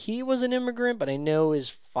remember if he was an immigrant, but I know his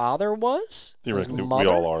father was. Theoretically, we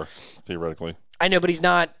all are. Theoretically, I know, but he's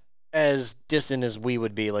not as distant as we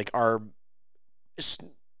would be. Like our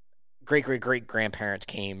great grandparents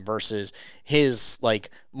came versus his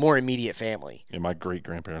like more immediate family. Yeah, my great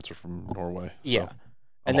grandparents are from Norway. So yeah,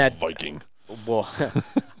 I'm a Viking. Well,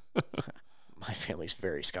 my family's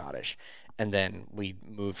very Scottish. And then we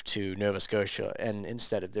moved to Nova Scotia, and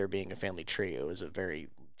instead of there being a family tree, it was a very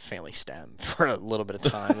family stem for a little bit of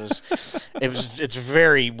time. It's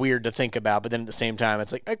very weird to think about, but then at the same time,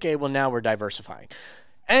 it's like, okay, well now we're diversifying.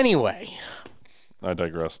 Anyway, I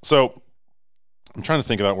digress. So I'm trying to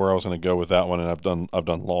think about where I was going to go with that one, and I've done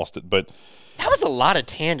lost it. But that was a lot of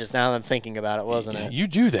tangents. Now that I'm thinking about it, wasn't it? You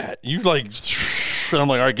do that. You like. I'm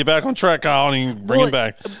like, all right, get back on track, Kyle, and bring it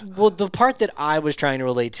back. Well, the part that I was trying to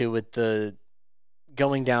relate to with the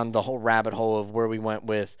going down the whole rabbit hole of where we went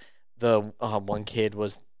with the one kid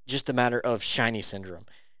was just a matter of shiny syndrome.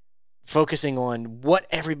 Focusing on what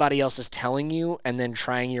everybody else is telling you and then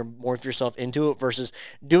trying your morph yourself into it versus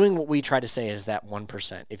doing what we try to say is that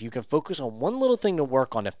 1%. If you can focus on one little thing to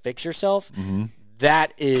work on to fix yourself,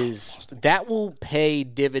 that will pay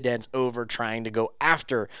dividends over trying to go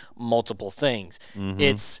after multiple things.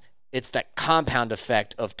 It's that compound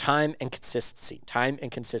effect of time and consistency. That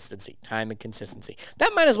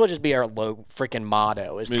might as well just be our low freaking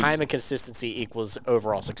motto: is time and consistency equals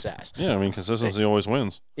overall success. Yeah, I mean consistency always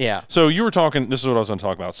wins. Yeah. So you were talking. This is what I was going to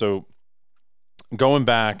talk about. So going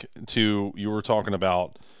back to you were talking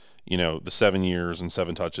about the 7 years and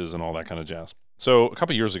 7 touches and all that kind of jazz. So a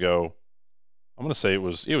couple years ago, I'm going to say it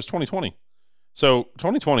was 2020. So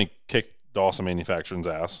 2020 kicked Dawson Manufacturing's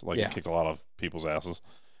ass. It kicked a lot of people's asses.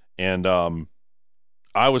 And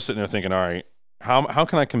I was sitting there thinking, all right, how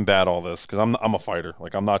can I combat all this? Because I'm a fighter.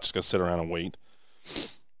 Like, I'm not just going to sit around and wait.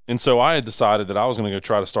 And so I had decided that I was going to go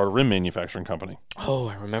try to start a rim manufacturing company. Oh,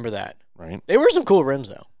 I remember that. Right. They were some cool rims,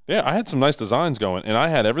 though. Yeah, I had some nice designs going, and I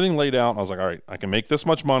had everything laid out. And I was like, all right, I can make this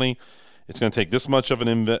much money. It's going to take this much of an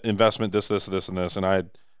investment, this, and this. And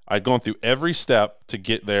I'd gone through every step to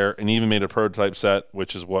get there and even made a prototype set,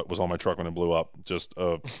 which is what was on my truck when it blew up just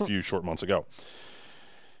a few short months ago.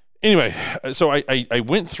 Anyway, so I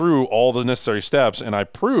went through all the necessary steps, and I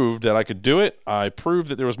proved that I could do it. I proved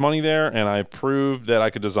that there was money there, and I proved that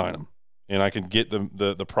I could design them, and I could get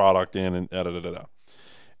the product in and da-da-da-da.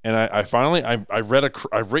 And I finally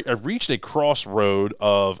reached a crossroad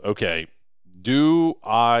of, okay, do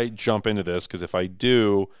I jump into this? Because if I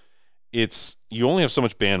do, you only have so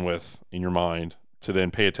much bandwidth in your mind to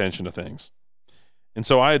then pay attention to things. And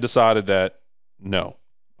so I had decided that no,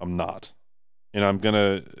 I'm not. And I'm going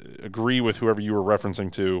to agree with whoever you were referencing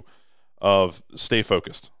to of stay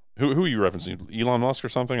focused. Who are you referencing? Elon Musk or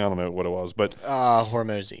something? I don't know what it was, but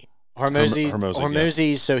Hormozy.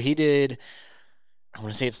 Yeah. So he did, I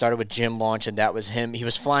want to say it started with gym launch, and that was him. He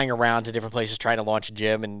was flying around to different places trying to launch a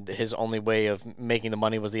gym, and his only way of making the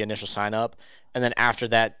money was the initial sign up. And then after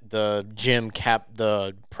that, the gym kept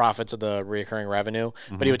the profits of the recurring revenue.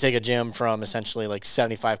 But he would take a gym from essentially like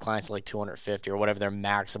 75 clients to like 250 or whatever their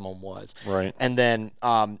maximum was. Right. And then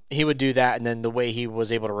he would do that, and then the way he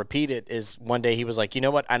was able to repeat it is one day he was like, you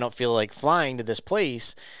know what, I don't feel like flying to this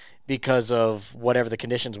place because of whatever the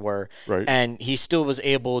conditions were. Right. And he still was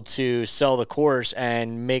able to sell the course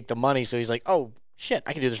and make the money. So he's like, oh, shit,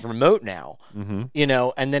 I can do this remote now. And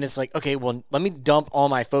then it's like, okay, well, let me dump all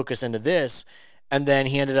my focus into this. And then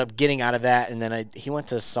he ended up getting out of that, and then he went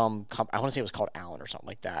to some I want to say it was called Allen or something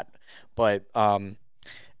like that. But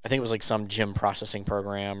I think it was like some gym processing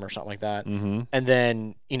program or something like that. Mm-hmm. And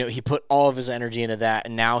then, he put all of his energy into that,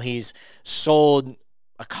 and now he's sold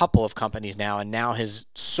a couple of companies now, and now his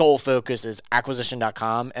sole focus is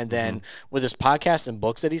acquisition.com. And then with his podcast and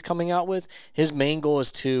books that he's coming out with, his main goal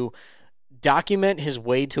is to document his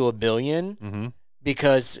way to $1 billion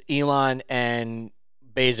because Elon and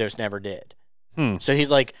Bezos never did. So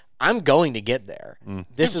he's like, I'm going to get there.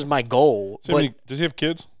 This is my goal. Does he have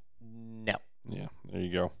kids? No. Yeah, there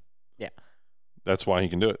you go. Yeah. That's why he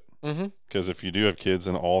can do it. Because if you do have kids,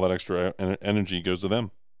 and all that extra energy goes to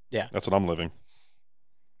them. Yeah. That's what I'm living.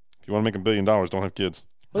 If you want to make $1 billion, don't have kids.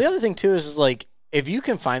 Well, the other thing, too, is like, if you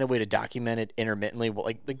can find a way to document it intermittently,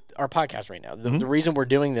 like our podcast right now, the reason we're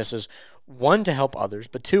doing this is, one, to help others,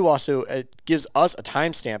 but two, also it gives us a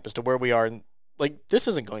timestamp as to where we are. Like, this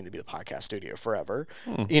isn't going to be the podcast studio forever.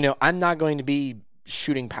 I'm not going to be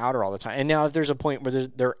shooting powder all the time. And now if there's a point where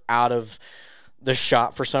they're out of the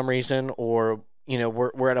shot for some reason, or,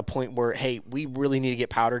 we're at a point where, hey, we really need to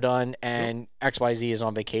get powder done and XYZ is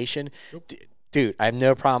on vacation. Dude, I have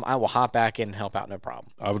no problem. I will hop back in and help out, no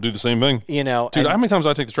problem. I would do the same thing. Dude, how many times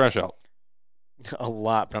I take the trash out? A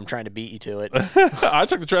lot, but I'm trying to beat you to it. I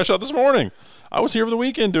took the trash out this morning. I was here over the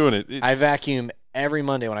weekend doing it. I vacuum every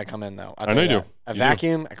Monday when I come in, though. I know you do. I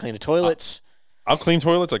vacuum. I clean the toilets. I'll clean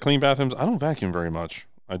toilets. I clean bathrooms. I don't vacuum very much.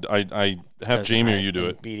 I have Jamie or you do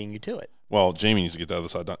it. Beating you to it. Well, Jamie needs to get the other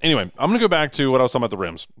side done. Anyway, I'm going to go back to what I was talking about, the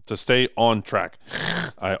rims, to stay on track.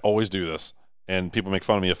 I always do this. And people make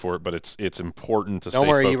fun of me for it, but it's important to stay focused.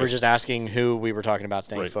 Don't worry, you were just asking who we were talking about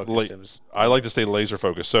staying focused. I like to stay laser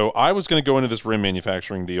focused. So I was going to go into this rim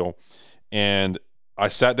manufacturing deal, and I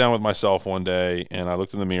sat down with myself one day, and I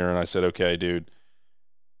looked in the mirror, and I said, okay, dude,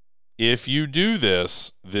 if you do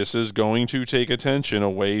this, this is going to take attention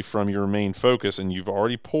away from your main focus, and you've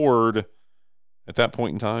already poured, at that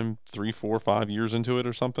point in time, 3, 4, 5 years into it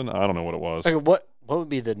or something. I don't know what it was. Okay, what would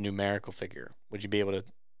be the numerical figure? Would you be able to...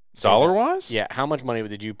 Dollar-wise? Yeah. How much money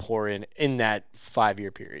did you pour in that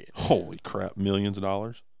 5-year period? Holy crap. Millions of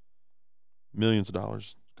dollars. Millions of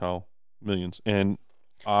dollars, Kyle. Millions. And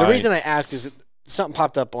the reason I ask is something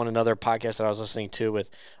popped up on another podcast that I was listening to with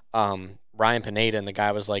Ryan Pineda, and the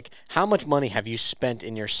guy was like, how much money have you spent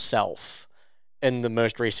in yourself in the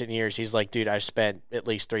most recent years? He's like, dude, I've spent at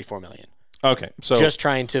least $3-4 million. Okay. So just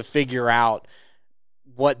trying to figure out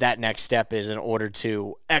what that next step is in order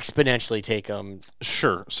to exponentially take them.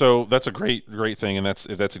 Sure. So that's a great thing, and that's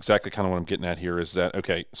exactly kind of what I'm getting at here. Is that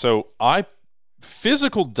okay? So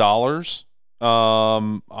physical dollars.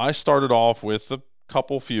 I started off with a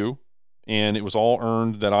few, and it was all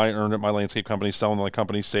earned that I earned at my landscape company, selling my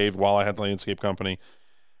company, saved while I had the landscape company.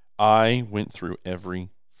 I went through every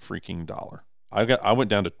freaking dollar. I went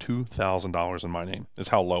down to $2,000 in my name. Is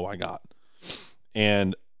how low I got,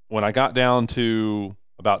 and when I got down to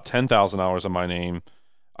about $10,000 in my name,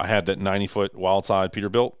 I had that 90-foot Wildside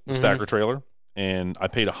Peterbilt stacker trailer, and I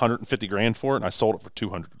paid $150,000 for it, and I sold it for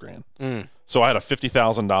 $200,000. So I had a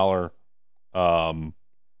 $50,000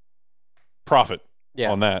 profit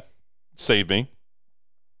on that. Saved me.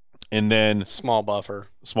 And then small buffer.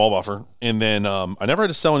 And then I never had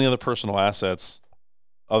to sell any other personal assets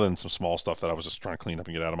other than some small stuff that I was just trying to clean up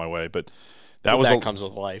and get out of my way. But that comes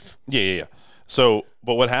with life. Yeah. So,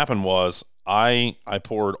 but what happened was I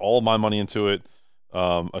poured all my money into it,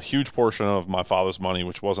 a huge portion of my father's money,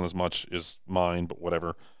 which wasn't as much as mine, but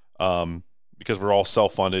whatever, because we're all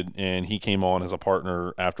self-funded, and he came on as a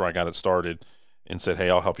partner after I got it started and said, hey,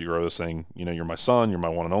 I'll help you grow this thing. You're my son. You're my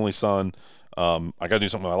one and only son. I got to do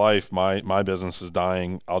something with my life. My business is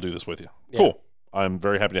dying. I'll do this with you. Yeah. Cool. I'm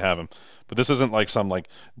very happy to have him. But this isn't like some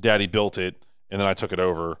daddy built it and then I took it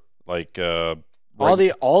over. All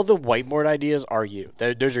the whiteboard ideas are you.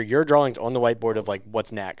 Those are your drawings on the whiteboard of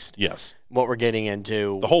what's next. Yes. What we're getting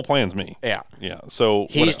into. The whole plan's me. Yeah. Yeah. So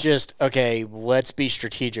he's just, okay, let's be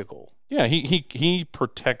strategical. Yeah, he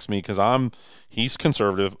protects me because he's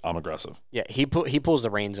conservative, I'm aggressive. Yeah, he pulls the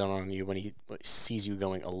reins on you when he sees you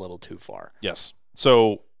going a little too far. Yes.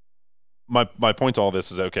 So my point to all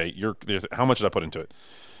this is, okay, how much did I put into it?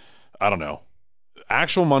 I don't know.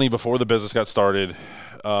 Actual money before the business got started.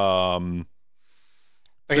 Okay,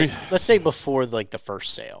 let's say before the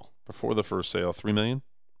first sale. Before the first sale, $3 million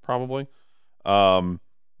probably.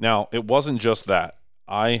 Now it wasn't just that.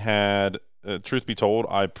 I had, truth be told,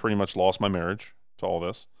 I pretty much lost my marriage to all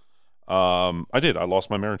this. I did. I lost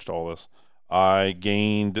my marriage to all this. I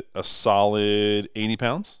gained a solid 80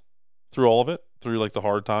 pounds through all of it, through the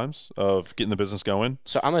hard times of getting the business going.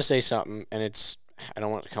 So I'm gonna say something, and I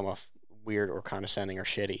don't want it to come off weird or condescending or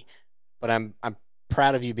shitty. but I'm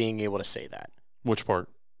proud of you being able to say that. Which part?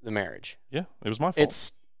 The marriage. Yeah, it was my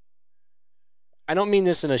fault. I don't mean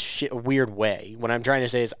this in a weird way. What I'm trying to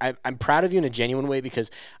say is I'm proud of you in a genuine way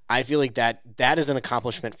because I feel like that is an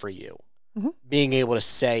accomplishment for you. Mm-hmm. Being able to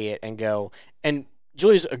say it and go. And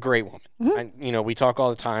Julie's a great woman. Mm-hmm. We talk all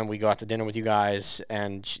the time. We go out to dinner with you guys,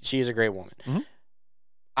 and she is a great woman. Mm-hmm.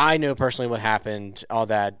 I know personally what happened, all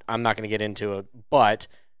that. I'm not going to get into it, but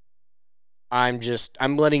I'm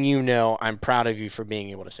letting you know I'm proud of you for being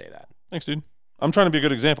able to say that. Thanks, dude. I'm trying to be a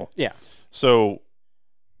good example. Yeah. So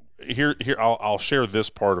here I'll share this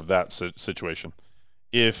part of that situation.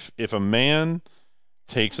 If a man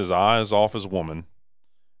takes his eyes off his woman,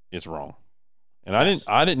 it's wrong. And Yes.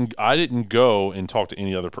 I didn't go and talk to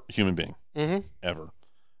any other human being ever.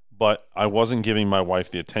 But I wasn't giving my wife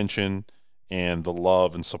the attention and the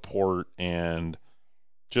love and support and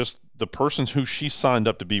just the person who she signed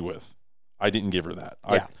up to be with. I didn't give her that.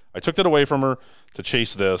 Yeah. I took that away from her to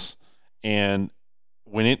chase this, and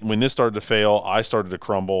when this started to fail, I started to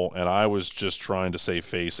crumble, and I was just trying to save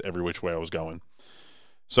face every which way I was going.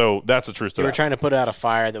 So that's the truth to You were that. trying to put out a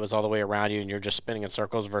fire that was all the way around you, and you're just spinning in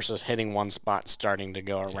circles versus hitting one spot, starting to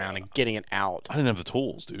go around and getting it out. I didn't have the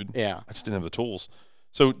tools, dude. Yeah. I just didn't have the tools.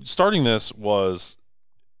 So starting this was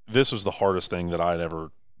the hardest thing that I'd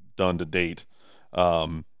ever done to date.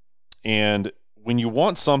 And when you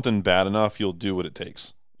want something bad enough, you'll do what it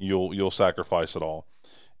takes. You'll sacrifice it all.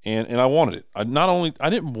 And I wanted it. I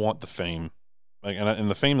didn't want the fame, and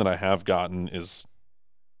the fame that I have gotten is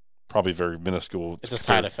probably very minuscule. It's a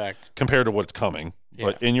side effect compared to what's coming.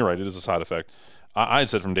 Yeah. And you're right, it is a side effect. I had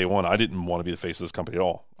said from day one I didn't want to be the face of this company at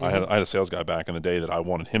all. Mm-hmm. I had a sales guy back in the day that I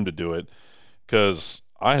wanted him to do it because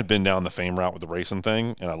I had been down the fame route with the racing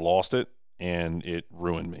thing and I lost it and it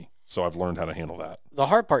ruined me. So I've learned how to handle that. The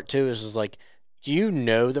hard part too is like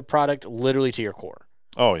the product literally to your core.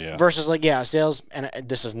 Oh yeah. Versus sales, and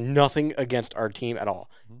this is nothing against our team at all.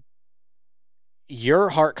 Mm-hmm. Your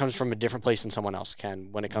heart comes from a different place than someone else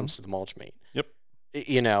can when it comes to the mulch meat. Yep.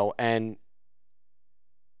 And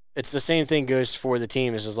it's the same thing goes for the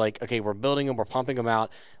team. It's just like, okay, we're building them, we're pumping them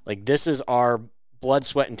out. Like this is our blood,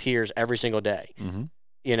 sweat, and tears every single day. Mm-hmm.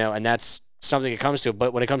 And that's something it comes to.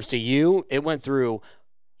 But when it comes to you, it went through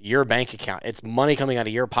your bank account. It's money coming out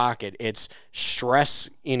of your pocket. It's stress,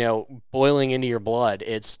 boiling into your blood.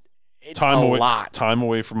 It's time a away, lot. Time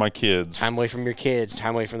away from my kids. Time away from your kids.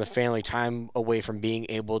 Time away from the family. Time away from being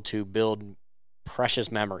able to build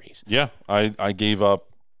precious memories. Yeah, I gave up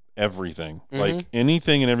everything. Mm-hmm. Like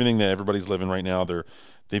anything and everything that everybody's living right now.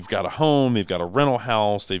 They've got a home. They've got a rental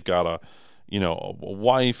house. They've got a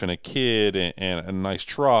wife and a kid and a nice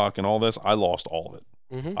truck and all this. I lost all of it.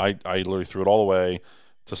 Mm-hmm. I literally threw it all away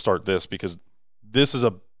to start this because this is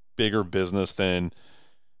a bigger business than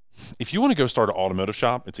if you want to go start an automotive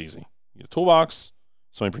shop. It's easy. You get a toolbox,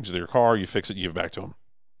 somebody brings you your car, you fix it, you give it back to them.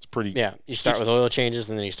 It's pretty. Yeah, you start with oil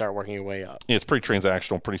changes and then you start working your way up. Yeah, it's pretty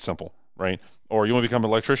transactional, pretty simple, right? Or you want to become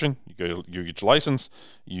an electrician, you get your license,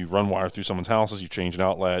 you run wire through someone's houses, you change an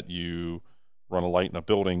outlet, you run a light in a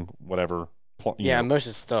building, whatever. Most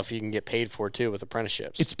of the stuff you can get paid for too with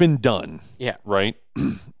apprenticeships. It's been done. Yeah. Right?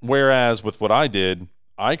 Whereas with what I did,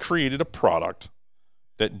 I created a product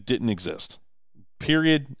that didn't exist.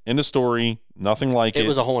 Period. End of story. Nothing like it. It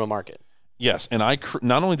was a hole in the market. Yes. And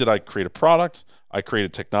not only did I create a product, I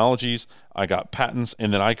created technologies, I got patents,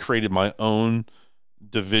 and then I created my own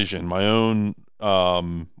division, my own,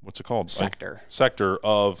 what's it called? Sector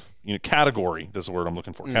of, category. That's the word I'm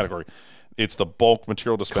looking for. Category. It's the bulk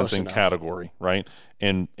material dispensing category, right?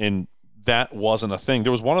 And that wasn't a thing.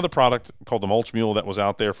 There was one other product called the Mulch Mule that was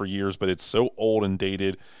out there for years, but it's so old and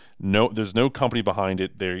dated. There's no company behind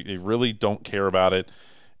it. They really don't care about it.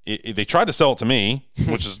 They tried to sell it to me,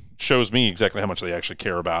 which shows me exactly how much they actually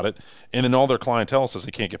care about it. And then all their clientele says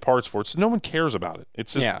they can't get parts for it, so no one cares about it.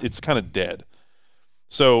 It's just it's kind of dead.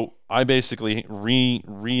 So I basically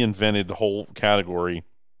reinvented the whole category.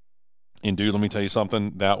 And dude, let me tell you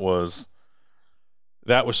something. That was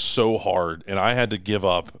so hard, and I had to give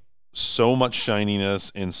up so much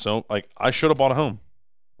shininess and I should have bought a home,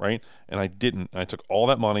 right? And I didn't. I took all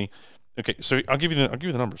that money. Okay, so I'll give you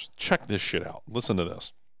the numbers. Check this shit out. Listen to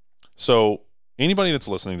this. So anybody that's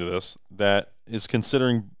listening to this that is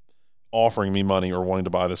considering offering me money or wanting to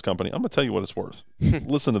buy this company, I'm going to tell you what it's worth.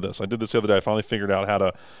 Listen to this. I did this the other day. I finally figured out how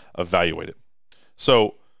to evaluate it.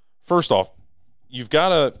 So first off, you've got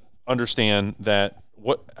to understand that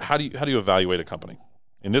how do you evaluate a company?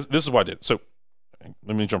 And this is what I did. So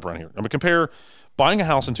let me jump around here. I'm going to compare buying a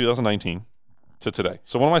house in 2019 to today.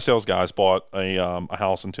 So one of my sales guys bought a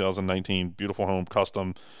house in 2019, beautiful home,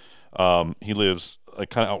 custom. He lives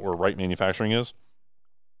kind of out where Wright Manufacturing is.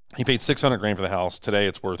 He paid $600,000 for the house. Today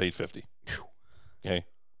it's worth $850. Okay,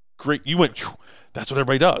 great. You went. That's what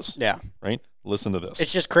everybody does. Yeah. Right. Listen to this.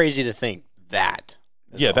 It's just crazy to think that.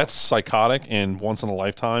 Yeah, that's psychotic and once in a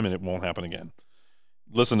lifetime, and it won't happen again.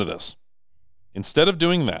 Listen to this. Instead of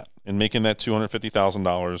doing that and making that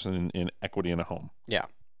 $250,000 in equity in a home. Yeah.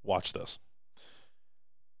 Watch this.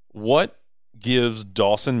 What gives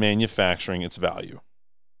Dawson Manufacturing its value?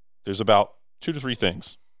 There's about 2 to 3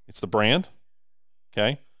 things. It's the brand,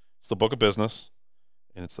 okay? It's the book of business,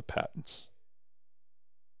 and it's the patents.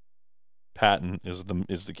 Patent is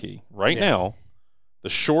the key. Right now, the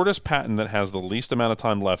shortest patent that has the least amount of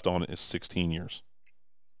time left on it is 16 years.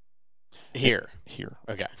 Here.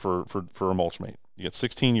 Okay. For a mulch mate. You get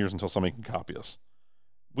 16 years until somebody can copy us.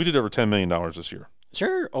 We did over $10 million this year. Is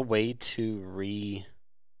there a way to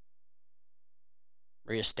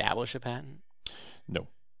reestablish a patent? No.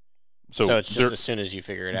 So it's just as soon as you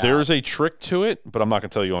figure it out. There's a trick to it, but I'm not going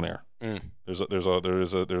to tell you on air. Mm. There's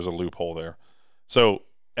a loophole there. So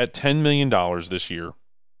at $10 million this year,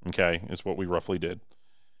 okay, is what we roughly did.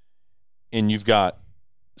 And you've got,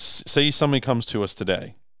 say somebody comes to us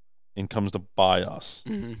today and comes to buy us.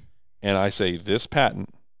 Mm-hmm. And I say, this patent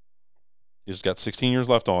has got 16 years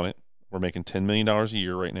left on it. We're making $10 million a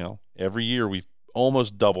year right now. Every year, we've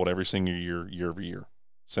almost doubled every single year over year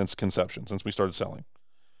since conception, since we started selling.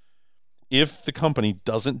 If the company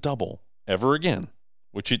doesn't double ever again,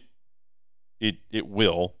 which it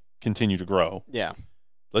will continue to grow. Yeah.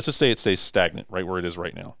 Let's just say it stays stagnant right where it is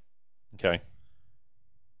right now. Okay.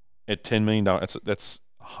 At $10 million, that's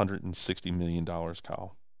 $160 million,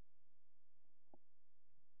 Kyle.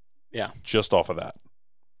 Yeah. Just off of that.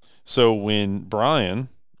 So when Brian,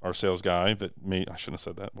 our sales guy that made, I shouldn't have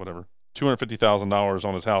said that, whatever, $250,000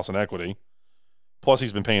 on his house in equity, plus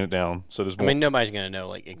he's been paying it down. So there's more. I mean, nobody's going to know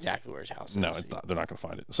like exactly where his house is. No, it's not. They're not going to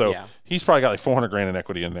find it. So he's probably got like $400,000 in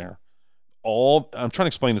equity in there. I'm trying to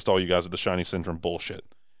explain this to all you guys with the shiny syndrome bullshit.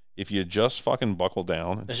 If you just fucking buckle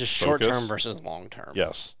down. This is short term versus long term.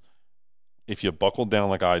 Yes. If you buckled down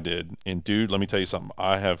like I did, and dude, let me tell you something.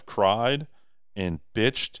 I have cried and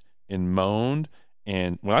bitched and moaned.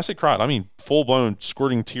 And when I say cried, I mean full-blown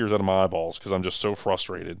squirting tears out of my eyeballs because I'm just so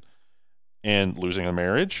frustrated. And losing a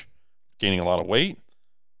marriage, gaining a lot of weight.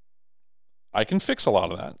 I can fix a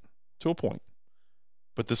lot of that to a point.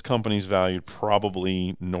 But this company's valued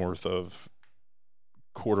probably north of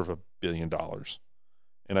 $250 million.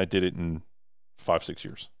 And I did it in 5-6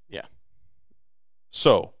 years. Yeah.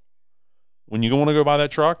 So when you want to go buy that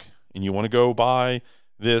truck and you want to go buy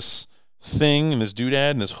this thing and this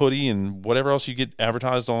doodad and this hoodie and whatever else you get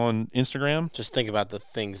advertised on Instagram, just think about the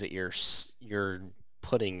things that you're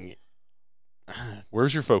putting.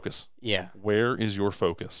 Where's your focus? Yeah. Where is your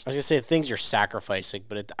focus? I was gonna say things you're sacrificing,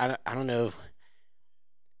 but I don't know.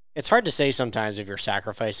 It's hard to say sometimes if you're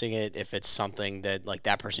sacrificing it, if it's something that like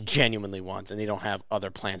that person genuinely wants and they don't have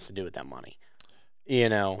other plans to do with that money. You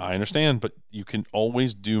know. I understand, but you can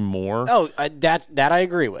always do more. Oh, that I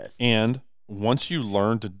agree with. And once you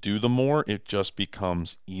learn to do the more, it just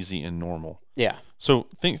becomes easy and normal. Yeah. So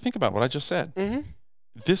think about what I just said. Mm-hmm.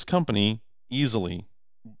 This company easily,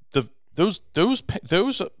 those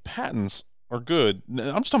patents are good. I'm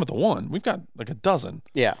just talking about the one. We've got like a dozen.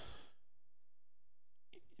 Yeah.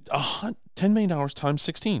 $10 million times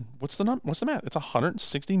 16. What's the math? It's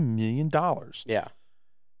 $160 million. Yeah.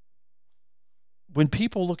 When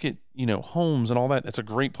people look at, homes and all that, that's a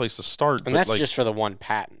great place to start. And that's just for the one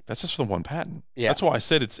patent. That's just for the one patent. Yeah. That's why I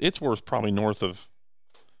said it's worth probably north of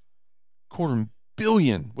 $250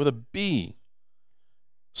 million with a B.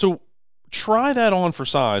 So try that on for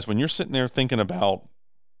size when you're sitting there thinking about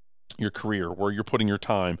your career, where you're putting your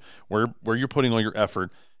time, where you're putting all your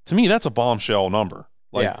effort. To me, that's a bombshell number.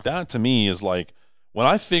 Like that to me is like when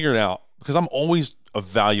I figured out, because I'm always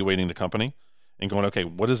evaluating the company and going, okay,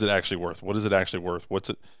 what is it actually worth? What is it actually worth? What's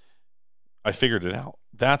it? I figured it out.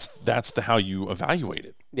 That's how you evaluate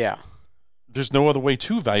it. Yeah. There's no other way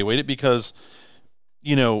to evaluate it because,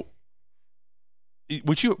 what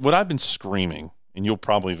I've been screaming, and you'll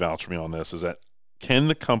probably vouch for me on this, is that can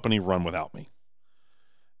the company run without me?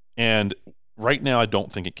 And right now, I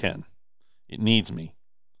don't think it can. It needs me.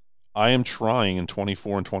 I am trying in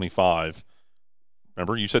 24 and 25.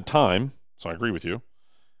 Remember, you said time, so I agree with you.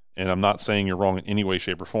 And I'm not saying you're wrong in any way,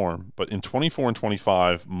 shape, or form. But in 24 and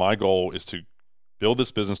 25, my goal is to build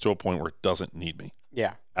this business to a point where it doesn't need me.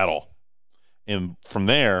 Yeah. At all. And from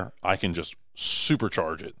there, I can just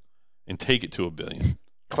supercharge it and take it to $1 billion.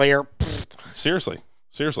 Clear. Seriously.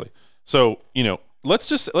 So,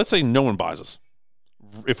 let's say no one buys us.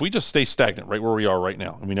 If we just stay stagnant right where we are right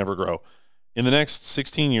now and we never grow, in the next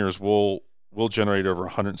 16 years, we'll generate over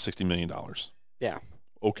 $160 million. Yeah.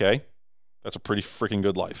 Okay, that's a pretty freaking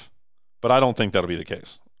good life. But I don't think that'll be the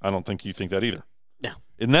case. I don't think you think that either. No.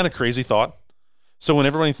 Isn't that a crazy thought? So when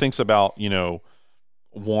everybody thinks about,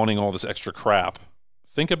 wanting all this extra crap,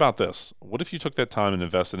 think about this. What if you took that time and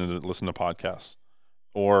invested in it, listen to podcasts,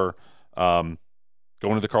 or going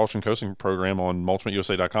to the Carlson coaching program on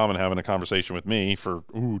multimateusa.com and having a conversation with me for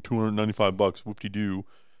 $295, whoop-de-doo.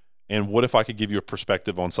 And what if I could give you a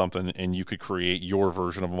perspective on something and you could create your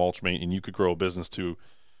version of a Mulchmate and you could grow a business to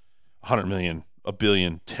 $100 million, $1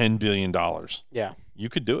 billion, $10 billion? Yeah. You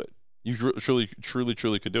could do it. You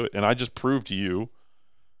truly could do it. And I just proved to you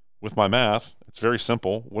with my math, it's very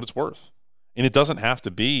simple, what it's worth. And it doesn't have to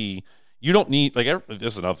be, you don't need, this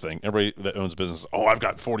is another thing. Everybody that owns business, I've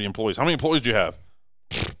got 40 employees. How many employees do you have?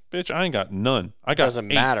 Bitch, I ain't got none. I got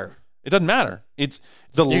Doesn't 8. matter. It doesn't matter. It's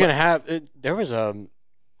You're going to have, there was a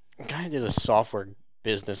guy that did a software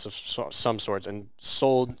business of some sorts and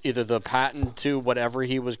sold either the patent to whatever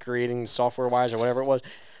he was creating software-wise or whatever it was.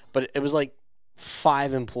 But it was like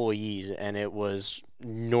 5 employees, and it was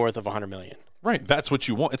north of $100 million. Right. That's what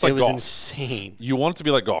you want. It's like it was golf. Insane. You want it to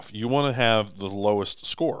be like golf. You want to have the lowest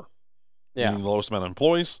score. Yeah. The lowest amount of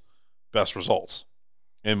employees, best results.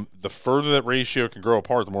 And the further that ratio can grow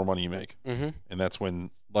apart, the more money you make. Mm-hmm. And that's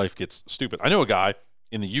when life gets stupid. I know a guy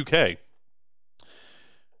in the UK.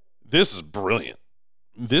 This is brilliant.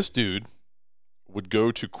 This dude would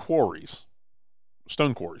go to quarries,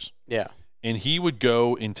 stone quarries. Yeah. And he would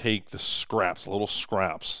go and take the scraps, little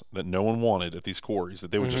scraps that no one wanted at these quarries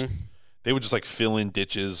that they would just like fill in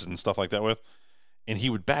ditches and stuff like that with. And he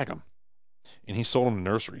would bag them. And he sold them to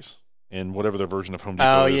nurseries and whatever their version of Home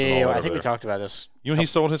Depot is. Yeah. I think we talked about this. You know what he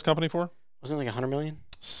sold his company for? Wasn't it like $100 million?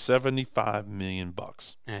 $75 million.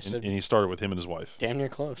 Yeah, and he started with him and his wife. Damn near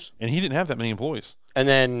close. And he didn't have that many employees. And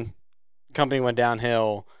then company went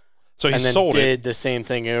downhill. So he and then sold did the same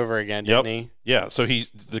thing over again, didn't he? Yeah. So he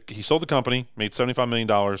sold the company, made $75 million,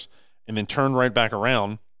 and then turned right back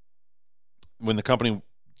around when the company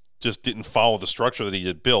just didn't follow the structure that he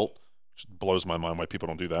had built, which blows my mind why people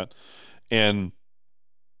don't do that, and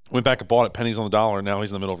went back and bought it pennies on the dollar, and now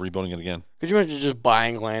he's in the middle of rebuilding it again. Could you imagine just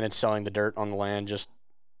buying land and selling the dirt on the land just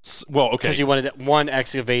okay. Because you wanted to, 1,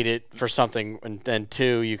 excavate it for something, and then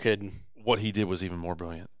 2, you could... What he did was even more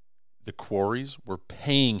brilliant. The quarries were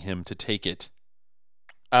paying him to take it.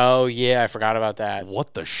 Oh, yeah, I forgot about that.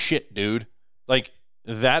 What the shit, dude? Like,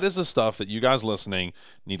 that is the stuff that you guys listening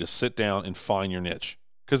need to sit down and find your niche.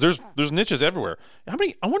 Because there's niches everywhere. I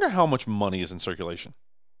wonder how much money is in circulation.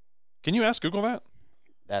 Can you ask Google that?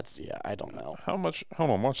 I don't know. How much? Hold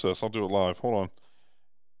on, watch this. I'll do it live. Hold on.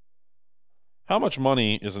 How much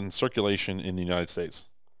money is in circulation in the United States?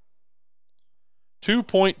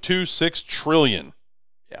 $2.26 trillion.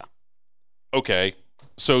 Yeah. Okay.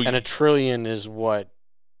 So and a trillion is what?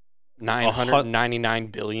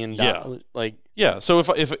 $999 billion. Yeah. So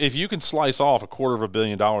if you can slice off $250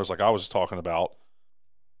 million, like I was just talking about,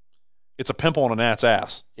 it's a pimple on a gnat's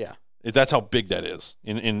ass. Yeah. That's how big that is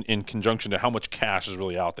in conjunction to how much cash is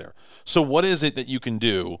really out there. So what is it that you can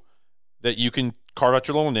do that you can carve out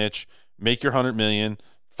your little niche, make your $100 million,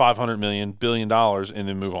 $500 million, $1 billion, and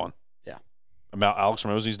then move on? Yeah. Alex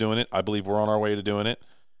Hormozi's doing it. I believe we're on our way to doing it.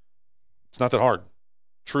 It's not that hard.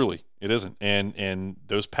 Truly, it isn't. And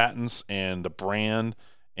those patents and the brand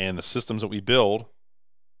and the systems that we build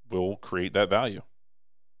will create that value.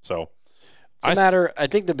 So it's a matter, I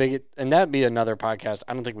think the biggest, and that'd be another podcast.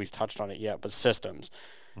 I don't think we've touched on it yet, but systems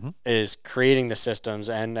is creating the systems.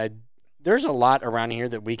 And there's a lot around here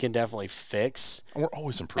that we can definitely fix. And we're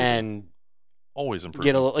always improving. And always improving.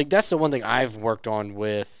 Get a little, that's the one thing I've worked on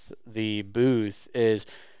with the booth is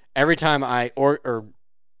every time I or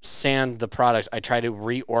sand the products, I try to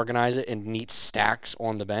reorganize it in neat stacks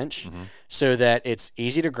on the bench so that it's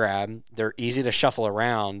easy to grab, they're easy to shuffle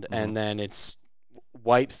around, and then it's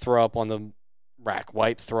wipe, throw up on the rack,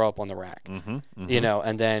 wipe, throw up on the rack. You know,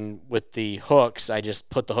 and then with the hooks, I just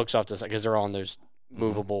put the hooks off to the side because they're on those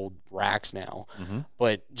movable racks now.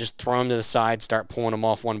 But just throw them to the side, start pulling them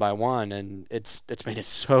off one by one, and it's made it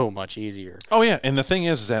so much easier. Oh yeah, and the thing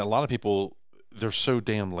is that a lot of people, they're so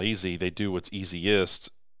damn lazy, they do what's easiest,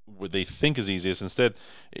 what they think is easiest. Instead,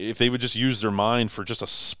 if they would just use their mind for just a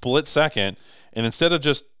split second, and instead of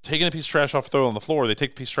just taking a piece of trash off, throw it on the floor, they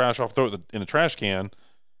take a piece of trash off, throw it in a trash can.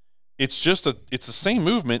 It's the same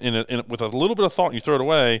movement with a little bit of thought, and you throw it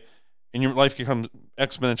away, and your life becomes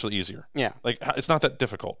exponentially easier. Yeah, like it's not that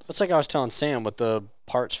difficult. It's like I was telling Sam with the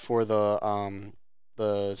parts for the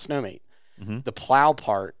Snowmate, the plow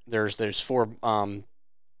part. There's 4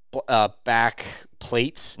 back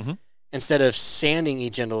plates. Instead of sanding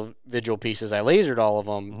each individual pieces, I lasered all of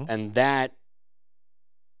them, and that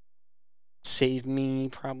saved me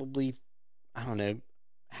probably, I don't know,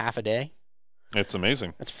 half a day. It's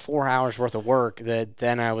amazing. That's 4 hours worth of work that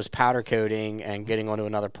then I was powder coating and getting onto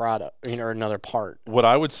another product, or another part. What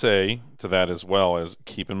I would say to that as well is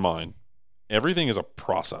keep in mind, everything is a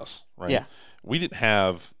process, right? Yeah.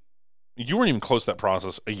 You weren't even close to that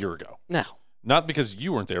process a year ago. No. Not because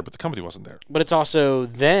you weren't there, but the company wasn't there. But it's also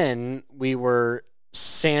then we were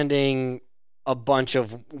sanding a bunch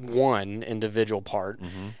of one individual part,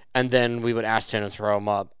 and then we would ask Tim to throw them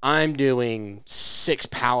up. I'm doing 6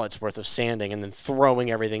 pallets worth of sanding and then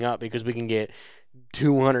throwing everything up because we can get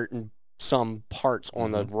 200 and some parts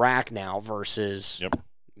on the rack now versus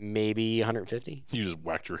maybe 150. You just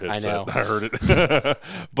whacked your headset. I know. I heard it.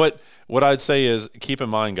 But what I'd say is keep in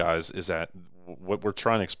mind, guys, is that what we're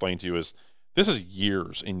trying to explain to you is this is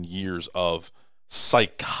years and years of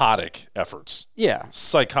psychotic efforts. Yeah.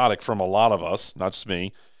 Psychotic from a lot of us, not just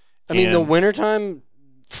me. I mean, the wintertime,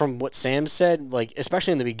 from what Sam said, like,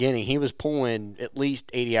 especially in the beginning, he was pulling at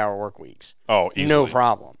least 80-hour work weeks. Oh, easily. No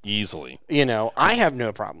problem. Easily. I have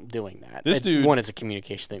no problem doing that. This dude... One, it's a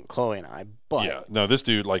communication thing with Chloe and I, but... Yeah, no, this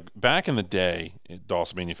dude, like, back in the day at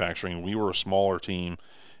Dawson Manufacturing, we were a smaller team,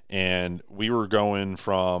 and we were going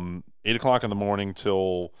from 8 o'clock in the morning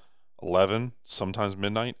till 11, sometimes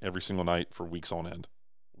midnight, every single night for weeks on end.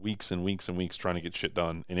 Weeks and weeks and weeks trying to get shit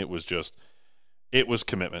done. And it was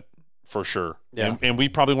commitment for sure. Yeah. And we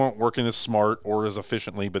probably weren't working as smart or as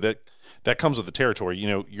efficiently, but that comes with the territory.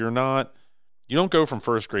 You don't go from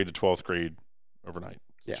first grade to 12th grade overnight.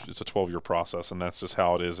 Yeah. It's a 12-year process, and that's just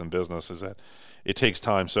how it is in business, is that it takes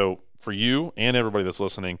time. So for you and everybody that's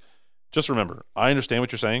listening, just remember, I understand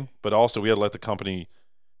what you're saying, but also we got to let the company,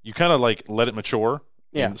 you kind of like let it mature.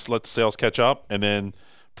 Yeah. And let the sales catch up, and then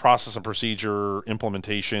process and procedure,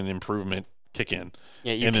 implementation, improvement kick in.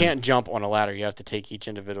 Yeah, you can't jump on a ladder. You have to take each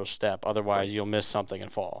individual step. Otherwise, you'll miss something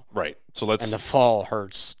and fall. Right. And the fall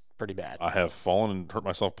hurts pretty bad. I have fallen and hurt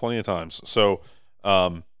myself plenty of times. So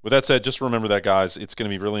with that said, just remember that, guys. It's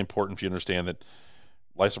going to be really important for you to understand that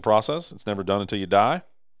life's a process. It's never done until you die.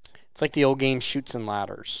 It's like the old game Chutes and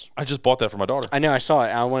Ladders. I just bought that for my daughter. I know, I saw it.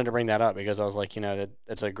 I wanted to bring that up because I was like,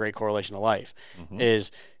 that's a great correlation to life. Is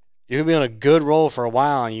you can be on a good roll for a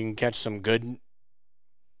while and you can catch some good, I'm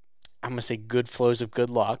going to say good flows of good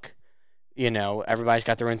luck. Everybody's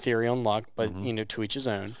got their own theory on luck, but, to each his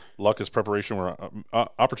own. Luck is preparation where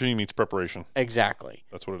opportunity meets preparation. Exactly.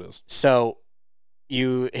 That's what it is. So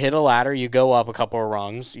you hit a ladder, you go up a couple of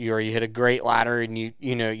rungs, you hit a great ladder and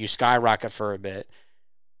you skyrocket for a bit.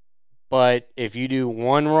 But if you do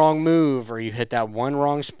one wrong move or you hit that one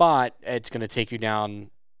wrong spot, it's going to take you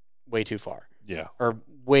down way too far. Yeah. Or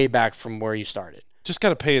way back from where you started. Just got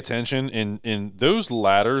to pay attention. And those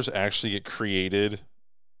ladders actually get created.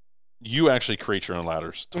 You actually create your own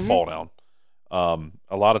ladders to fall down.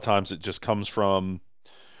 A lot of times it just comes from,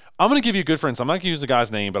 I'm going to give you a good friend. So I'm not going to use the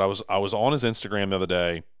guy's name, but I was on his Instagram the other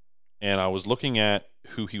day and I was looking at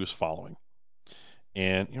who he was following.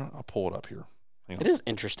 And, I'll pull it up here. It is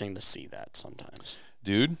interesting to see that sometimes.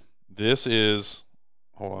 Dude, this is,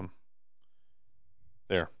 hold on.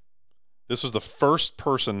 There. This was the first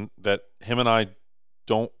person that him and I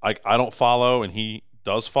don't follow and he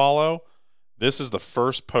does follow. This is the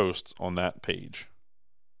first post on that page.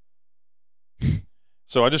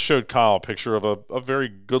 So I just showed Kyle a picture of a very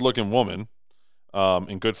good-looking woman,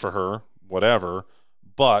 and good for her, whatever.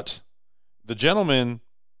 But the gentleman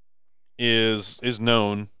is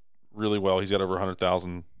known really well. He's got over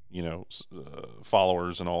 100,000,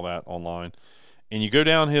 followers and all that online. And you go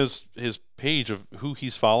down his page of who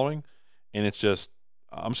he's following, and it's just,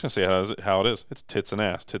 I'm just going to say how it is. It's tits and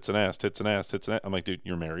ass, tits and ass, tits and ass, tits and ass. I'm like, dude,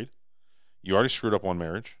 you're married. You already screwed up one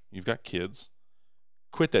marriage. You've got kids.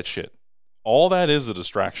 Quit that shit. All that is a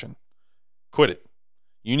distraction. Quit it.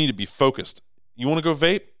 You need to be focused. You want to go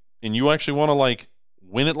vape and you actually want to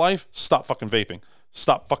win at life? Stop fucking vaping.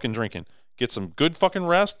 Stop fucking drinking. Get some good fucking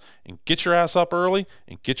rest and get your ass up early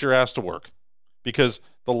and get your ass to work. Because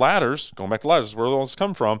the ladders, going back to ladders, where those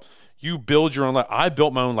come from, you build your own ladder. I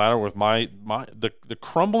built my own ladder with the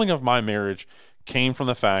crumbling of my marriage came from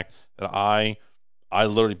the fact that I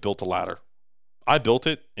literally built a ladder. I built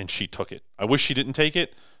it and she took it. I wish she didn't take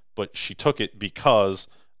it, but she took it because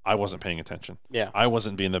I wasn't paying attention. Yeah. I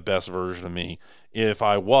wasn't being the best version of me. If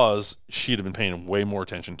I was, she'd have been paying way more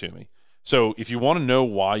attention to me. So if you want to know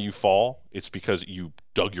why you fall, it's because you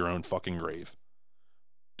dug your own fucking grave.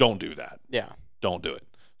 Don't do that. Yeah. Don't do it.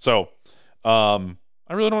 So I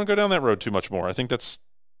really don't want to go down that road too much more. I think that's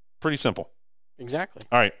pretty simple. Exactly.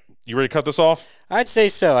 All right. You ready to cut this off? I'd say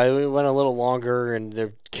so. I went a little longer, and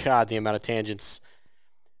the amount of tangents.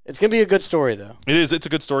 It's going to be a good story, though. It is. It's a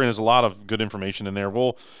good story, and there's a lot of good information in there.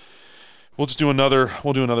 We'll We'll do another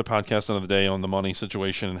podcast another day on the money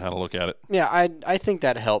situation and how to look at it. Yeah, I think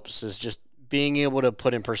that helps, is just being able to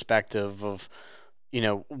put in perspective of,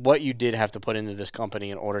 what you did have to put into this company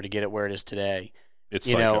in order to get it where it is today. It's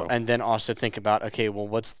psycho. And then also think about, okay, well,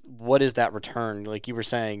 what is that return? Like you were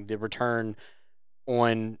saying, the return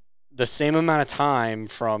on the same amount of time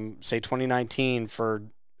from, say, 2019 for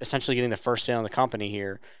essentially getting the first sale in the company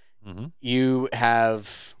here, you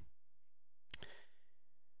have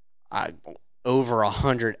over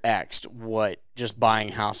 100x what just buying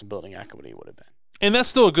a house and building equity would have been. And that's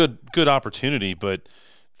still a good opportunity, but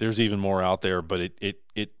there's even more out there. But it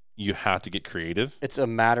you have to get creative. It's a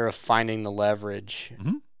matter of finding the leverage.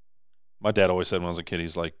 Mm-hmm. My dad always said when I was a kid,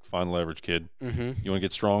 he's like, find leverage, kid. Mm-hmm. You want to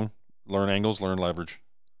get strong? Learn angles, learn leverage.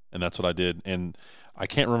 And that's what I did. And I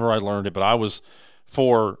can't remember where I learned it, but I was,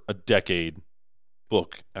 for a decade,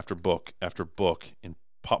 book after book after book. And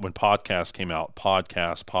when podcasts came out,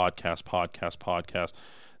 podcast,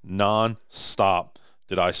 non-stop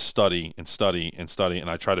did I study. And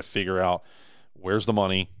I try to figure out, where's the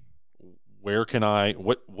money? Where can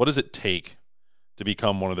what does it take to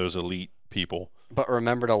become one of those elite people? But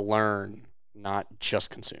remember to learn, not just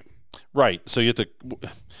consume. Right. So you have to,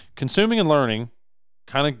 consuming and learning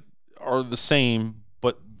kind of are the same,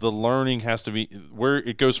 but the learning has to be, where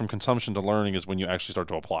it goes from consumption to learning is when you actually start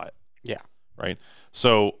to apply it. Yeah. Right.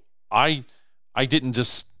 So I didn't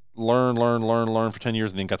just learn for 10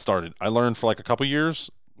 years and then got started. I learned for like a couple years,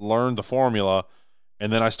 learned the formula,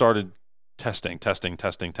 and then I started testing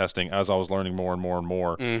as I was learning more and more and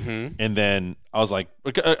more. Mm-hmm. And then I was like,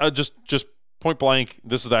 just point blank,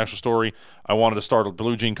 this is the actual story. I wanted to start a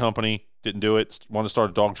blue jean company, didn't do it. Wanted to start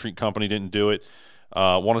a dog treat company, didn't do it.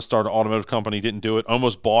 Wanted to start an automotive company, didn't do it.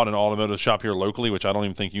 Almost bought an automotive shop here locally, which I don't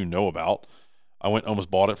even think you know about. I almost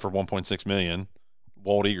bought it for $1.6 million.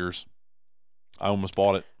 Walt Eagers. I almost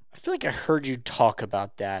bought it. I feel like I heard you talk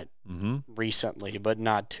about that recently, but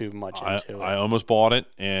not too much into it. I almost bought it,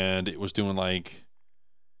 and it was doing like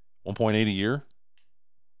 1.8 a year.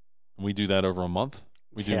 And we do that over a month.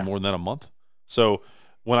 We do more than that a month. So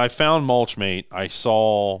when I found Mulchmate, I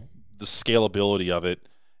saw the scalability of it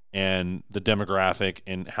and the demographic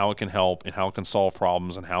and how it can help and how it can solve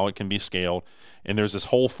problems and how it can be scaled. And there's this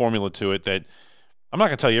whole formula to it that I'm not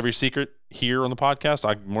going to tell you every secret here on the podcast.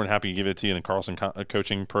 I'm more than happy to give it to you in the Carlson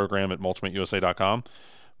coaching program at mulchmateusa.com.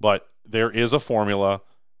 But there is a formula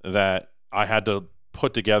that I had to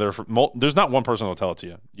put together. There's not one person that'll tell it to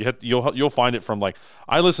you. You'll find it from, like,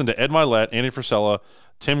 I listened to Ed Milet, Andy Frisella,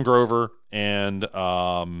 Tim Grover, and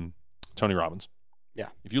Tony Robbins. Yeah.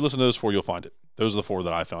 If you listen to those four, you'll find it. Those are the four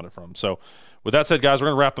that I found it from. So with that said, guys, we're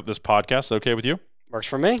going to wrap up this podcast. Okay with you? Works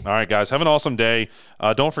for me. All right, guys. Have an awesome day.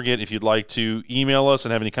 Don't forget, if you'd like to email us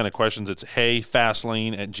and have any kind of questions, it's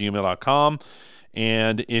heyfastlane@gmail.com.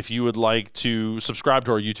 And if you would like to subscribe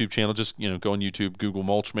to our YouTube channel, just go on YouTube, Google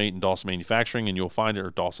Mulchmate and Dawson Manufacturing, and you'll find it,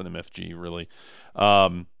 or Dawson MFG, really.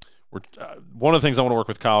 One of the things I want to work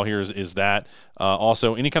with Kyle here is that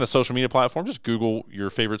also any kind of social media platform, just Google your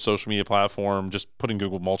favorite social media platform, just put in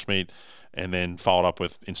Google Mulchmate, and then follow it up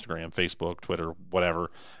with Instagram, Facebook, Twitter, whatever.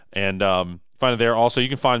 And find it there. Also, you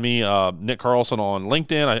can find me, Nick Carlson, on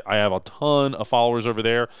LinkedIn. I have a ton of followers over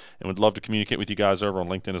there and would love to communicate with you guys over on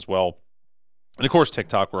LinkedIn as well. And, of course,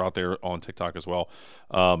 TikTok. We're out there on TikTok as well.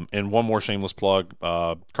 And one more shameless plug,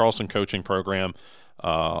 Carlson Coaching Program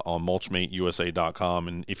on mulchmateusa.com.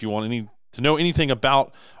 And if you want to know anything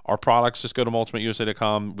about our products, just go to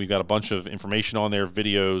mulchmateusa.com. We've got a bunch of information on there,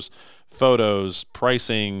 videos, photos,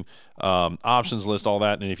 pricing, options list, all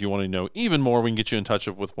that. And if you want to know even more, we can get you in touch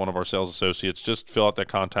with one of our sales associates. Just fill out that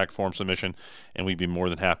contact form submission, and we'd be more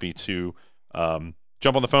than happy to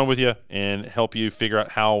jump on the phone with you and help you figure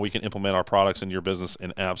out how we can implement our products into your business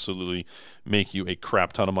and absolutely make you a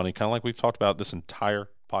crap ton of money, kind of like we've talked about this entire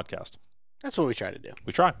podcast. That's what we try to do.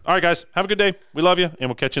 We try. All right, guys. Have a good day. We love you, and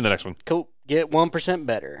we'll catch you in the next one. Cool. Get 1%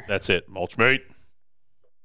 better. That's it. Mulchmate.